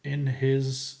man in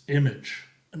his image.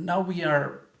 Now we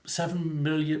are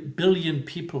 7 billion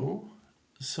people,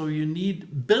 so you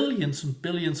need billions and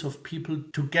billions of people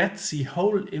to get the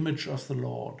whole image of the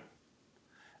Lord.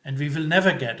 And we will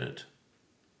never get it.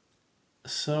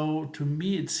 So to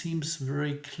me it seems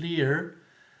very clear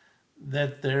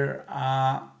that there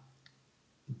are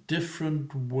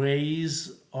different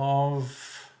ways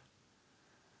of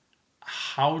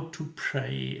how to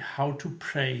pray, how to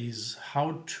praise,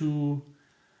 how to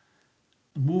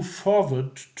move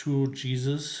forward to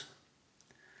Jesus.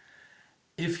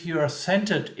 If you are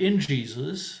centered in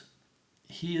Jesus,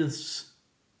 he is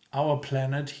our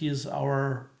planet, he is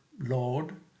our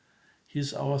Lord, he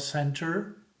is our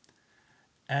center,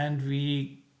 and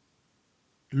we,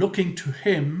 looking to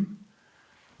him,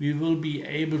 we will be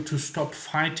able to stop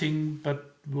fighting,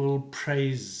 but will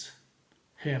praise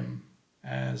him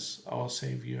as our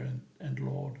Savior and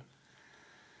Lord.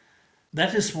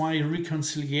 That is why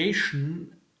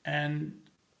reconciliation and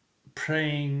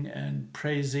praying and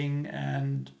praising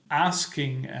and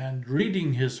asking and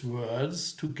reading his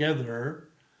words together,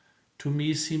 to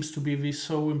me, seems to be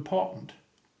so important.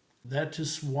 That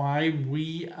is why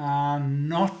we are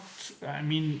not,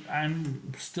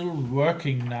 I'm still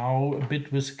working now a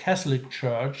bit with Catholic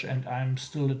Church, and I'm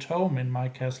still at home in my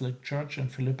Catholic Church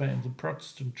and Philippa in the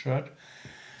Protestant Church.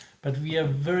 But we are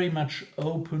very much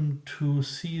open to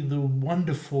see the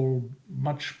wonderful,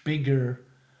 much bigger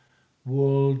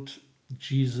world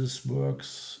Jesus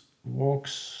walks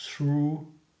through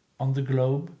on the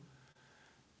globe.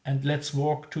 And let's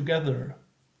walk together,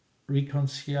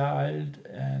 reconciled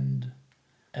and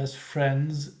as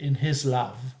friends in his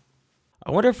love.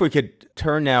 I wonder if we could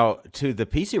turn now to the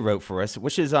piece you wrote for us,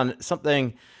 which is on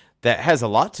something that has a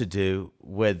lot to do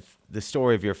with the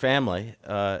story of your family.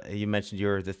 You mentioned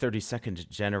you're the 32nd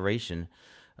generation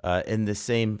in the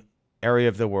same area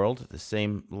of the world, the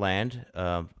same land,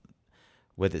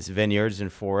 with its vineyards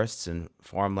and forests and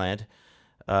farmland.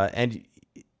 And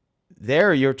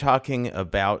there you're talking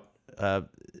about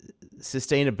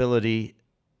sustainability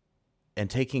and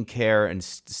taking care and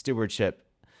stewardship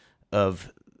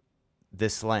of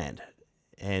this land.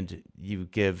 And you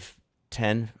give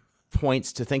 10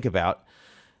 points to think about.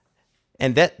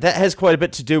 And that has quite a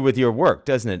bit to do with your work,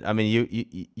 doesn't it? I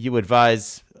mean, you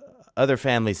advise other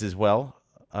families as well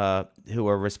who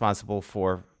are responsible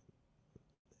for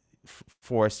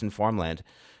forest and farmland.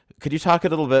 Could you talk a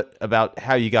little bit about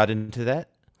how you got into that?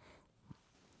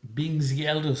 Being the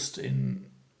eldest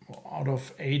out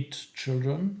of 8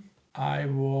 children, I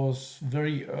was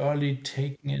very early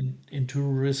taken into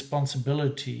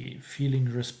responsibility, feeling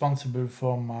responsible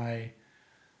for my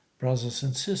brothers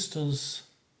and sisters,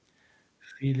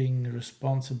 feeling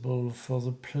responsible for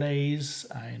the place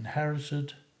I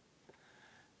inherited.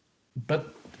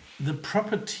 But the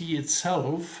property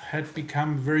itself had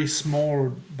become very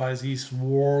small by these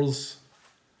wars,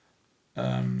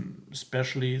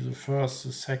 especially the First,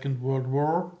 the Second World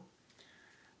War.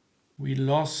 We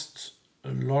lost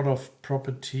a lot of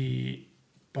property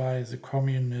by the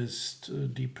communist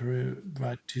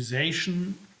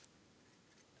deprivatization,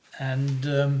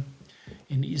 and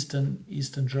in Eastern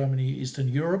Germany, Eastern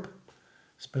Europe,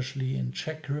 especially in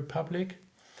Czech Republic.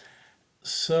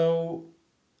 So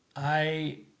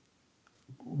I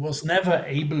was never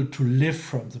able to live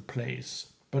from the place,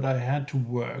 but I had to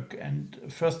work. And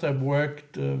first I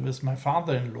worked with my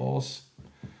father-in-law's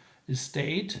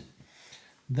estate,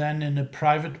 then in a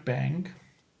private bank,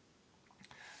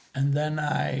 and then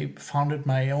I founded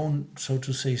my own, so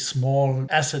to say, small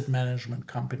asset management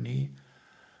company,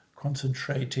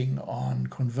 concentrating on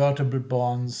convertible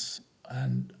bonds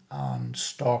and on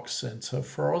stocks and so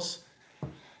forth.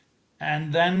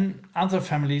 And then other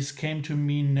families came to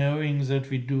me knowing that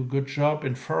we do a good job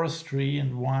in forestry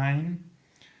and wine,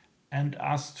 and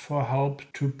asked for help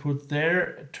to put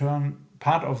turn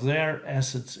part of their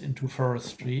assets into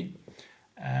forestry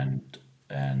and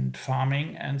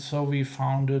farming. And so we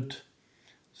founded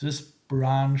this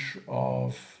branch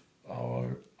of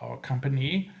our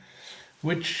company,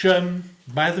 which,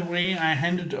 by the way, I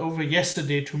handed over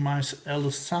yesterday to my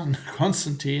eldest son,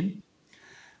 Konstantin.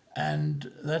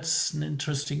 And that's an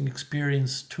interesting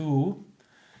experience too.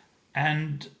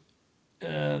 And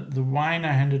the wine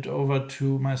I handed over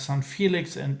to my son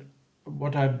Felix, and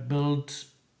what I built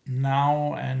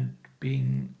now and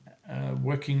being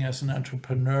working as an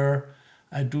entrepreneur,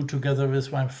 I do together with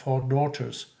my 4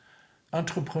 daughters.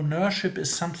 Entrepreneurship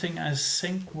is something I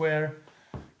think where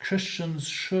Christians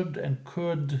should and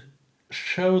could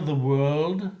show the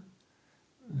world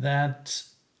that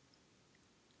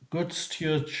good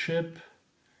stewardship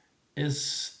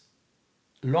is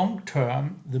long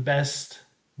term the best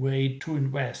way to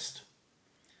invest,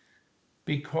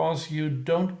 because you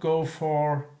don't go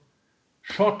for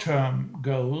short term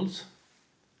goals.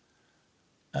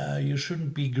 You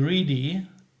shouldn't be greedy,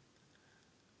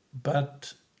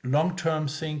 but long term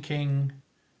thinking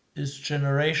is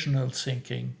generational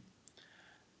thinking,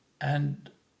 and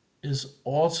is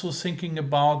also thinking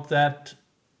about that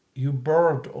you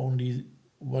borrowed only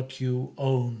what you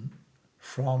own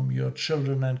from your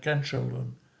children and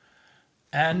grandchildren,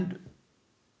 and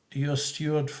you're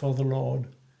steward for the Lord.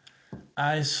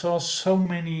 I saw so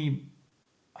many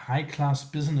high class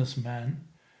businessmen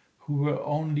who were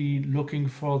only looking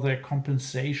for their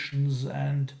compensations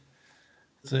and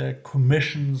their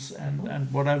commissions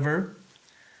and whatever,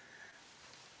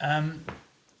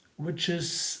 which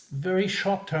is very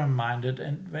short term minded.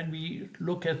 And when we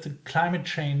look at the climate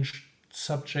change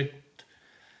subject,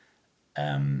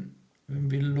 when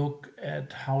we look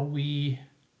at how we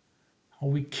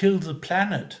kill the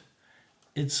planet,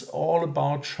 it's all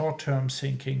about short term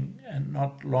thinking and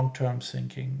not long term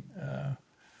thinking.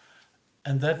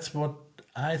 And that's what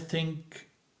I think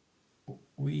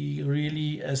we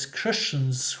really, as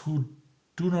Christians who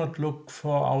do not look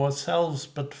for ourselves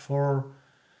but for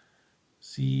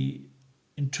the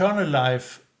internal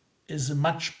life, is a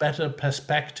much better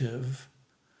perspective.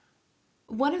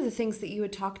 One of the things that you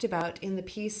had talked about in the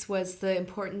piece was the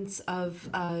importance of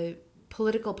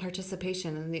political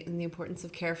participation and the importance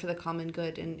of care for the common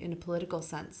good in a political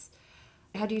sense.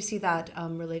 How do you see that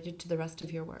related to the rest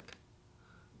of your work?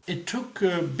 It took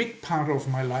a big part of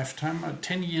my lifetime.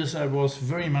 10 years I was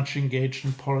very much engaged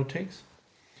in politics.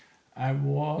 I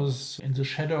was in the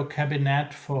shadow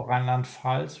cabinet for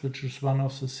Rheinland-Pfalz, which is one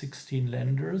of the 16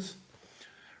 Länders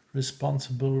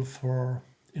responsible for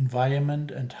environment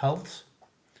and health.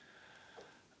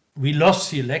 We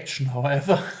lost the election,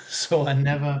 however, so I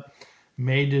never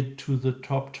made it to the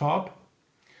top.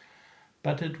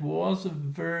 But it was a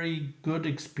very good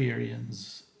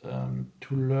experience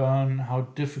to learn how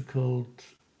difficult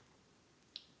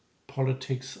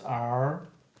politics are.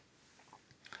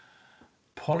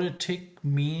 Politic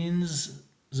means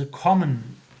the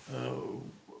common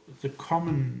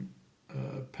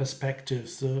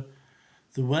perspectives, the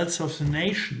wealth of the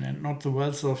nation and not the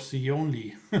wealth of the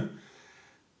only.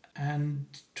 And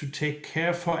to take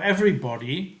care for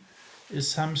everybody is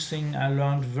something I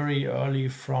learned very early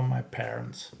from my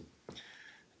parents.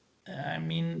 I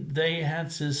mean, they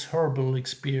had this horrible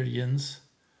experience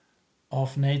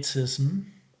of Nazism.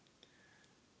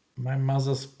 My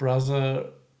mother's brother,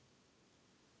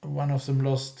 one of them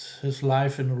lost his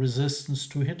life in resistance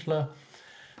to Hitler.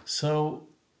 So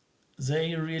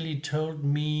they really told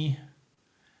me,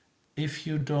 if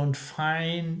you don't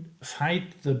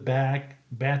fight the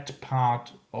bad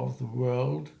part of the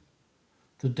world,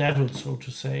 the devil, so to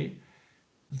say,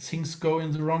 things go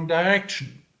in the wrong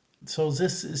direction. So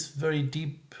this is very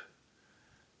deep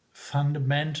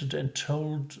fundamented and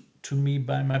told to me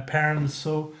by my parents,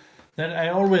 so that I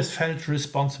always felt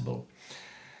responsible.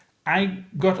 I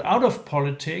got out of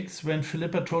politics when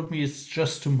Philippa told me it's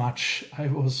just too much. I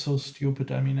was so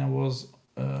stupid. I mean, I was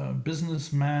a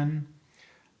businessman,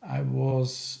 I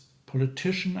was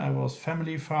politician, I was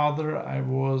family father, I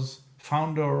was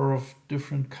founder of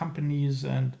different companies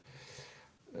and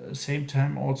same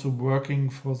time also working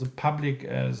for the public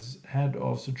as head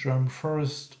of the German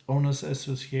Forest Owners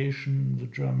Association, the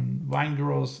German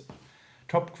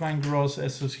Top Weingrowers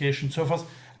Association, so forth.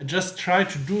 I just try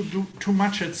to do too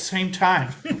much at the same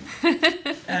time.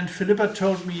 And Philippa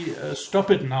told me,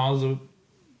 stop it now,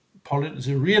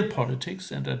 the real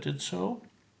politics, and I did so.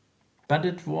 But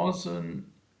it was a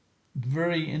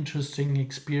very interesting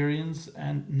experience,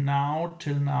 and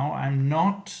till now, I'm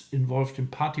not involved in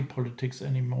party politics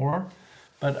anymore,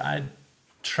 but I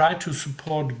try to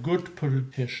support good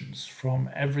politicians from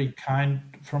every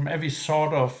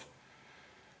sort of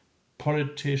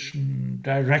politician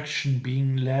direction,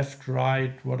 being left,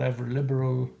 right, whatever,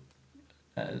 liberal.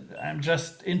 I'm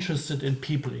just interested in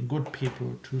people, in good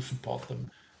people, to support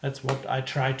them. That's what I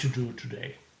try to do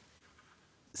today.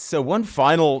 So one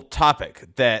final topic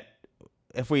that,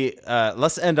 if we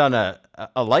let's end on a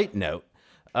light note,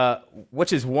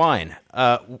 which is wine.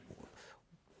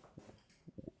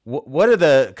 What are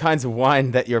the kinds of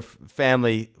wine that your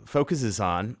family focuses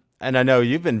on? And I know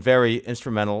you've been very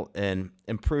instrumental in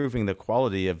improving the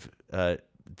quality of the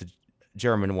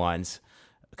German wines.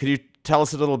 Could you tell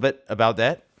us a little bit about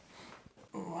that?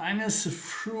 Wine is a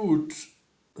fruit,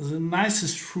 the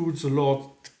nicest fruit the Lord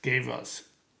gave us.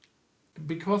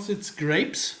 Because it's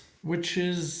grapes, which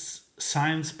is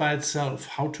science by itself,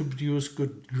 how to produce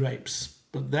good grapes.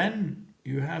 But then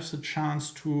you have the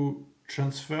chance to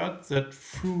transfer that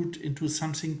fruit into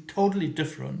something totally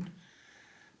different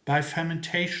by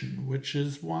fermentation, which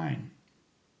is wine.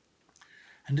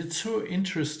 And it's so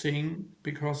interesting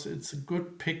because it's a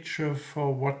good picture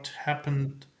for what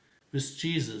happened with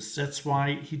Jesus. That's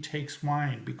why he takes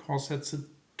wine, because that's a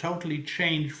totally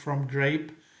change from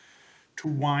grape to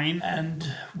wine. And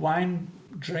wine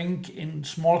drink in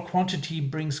small quantity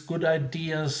brings good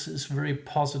ideas, is very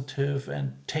positive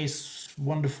and tastes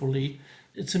wonderfully.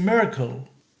 It's a miracle.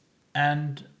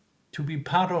 And to be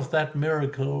part of that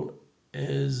miracle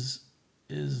is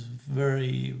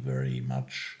very, very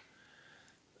much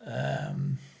a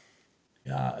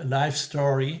life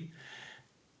story.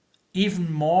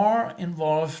 Even more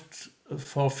involved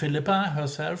for Philippa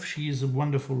herself. She is a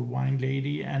wonderful wine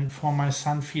lady. And for my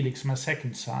son Felix, my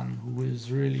second son, who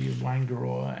is really a wine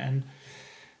grower and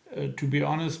to be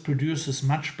honest, produces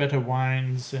much better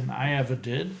wines than I ever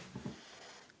did.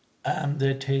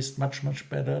 They taste much, much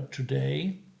better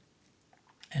today.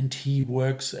 And he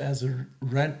works as a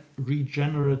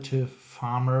regenerative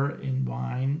farmer in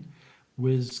wine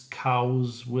with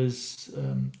cows, with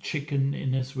chicken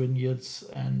in his vineyards.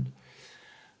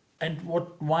 And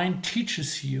what wine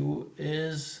teaches you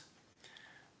is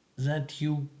that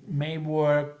you may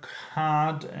work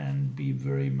hard and be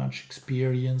very much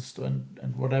experienced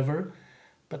and whatever,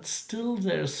 but still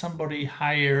there's somebody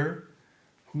higher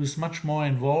who is much more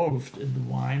involved in the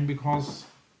wine, because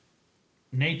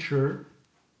nature,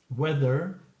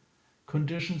 weather,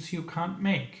 conditions you can't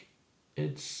make.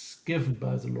 It's given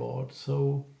by the Lord.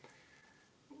 So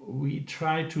we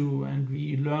try to, and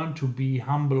we learn to be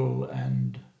humble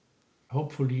and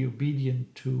hopefully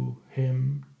obedient to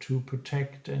him, to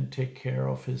protect and take care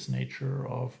of his nature,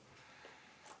 of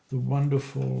the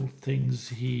wonderful things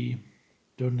he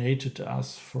donated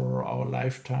us for our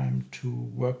lifetime to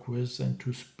work with and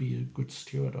to be a good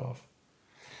steward of.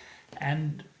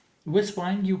 And with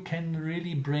wine you can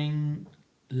really bring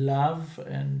love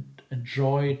and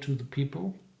joy to the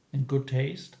people and good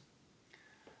taste.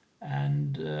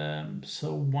 And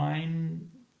so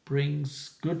wine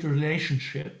brings good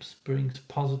relationships, brings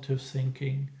positive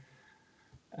thinking,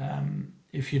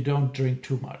 if you don't drink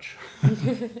too much.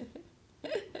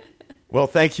 Well,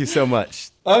 thank you so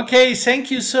much. Okay,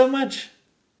 thank you so much.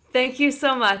 Thank you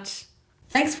so much.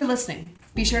 Thanks for listening.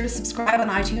 Be sure to subscribe on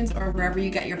iTunes or wherever you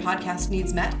get your podcast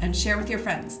needs met, and share with your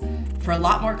friends. For a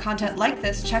lot more content like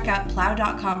this, check out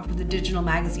plow.com for the digital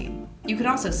magazine. You can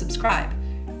also subscribe.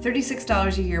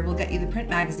 $36 a year will get you the print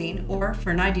magazine, or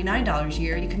for $99 a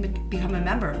year, you can become a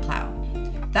member of Plow.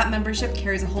 That membership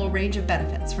carries a whole range of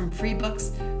benefits, from free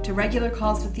books to regular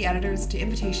calls with the editors to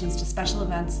invitations to special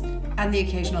events and the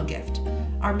occasional gift.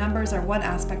 Our members are one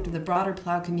aspect of the broader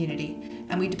Plow community,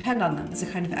 and we depend on them as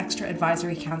a kind of extra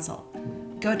advisory council.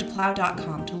 Go to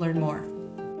plow.com to learn more.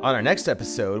 On our next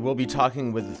episode, we'll be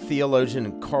talking with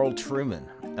theologian Carl Trueman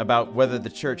about whether the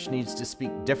church needs to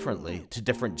speak differently to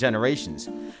different generations.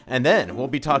 And then we'll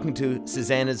be talking to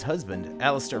Susannah's husband,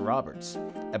 Alistair Roberts,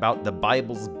 about the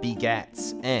Bible's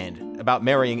begats and about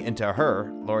marrying into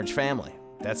her large family.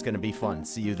 That's going to be fun.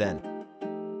 See you then.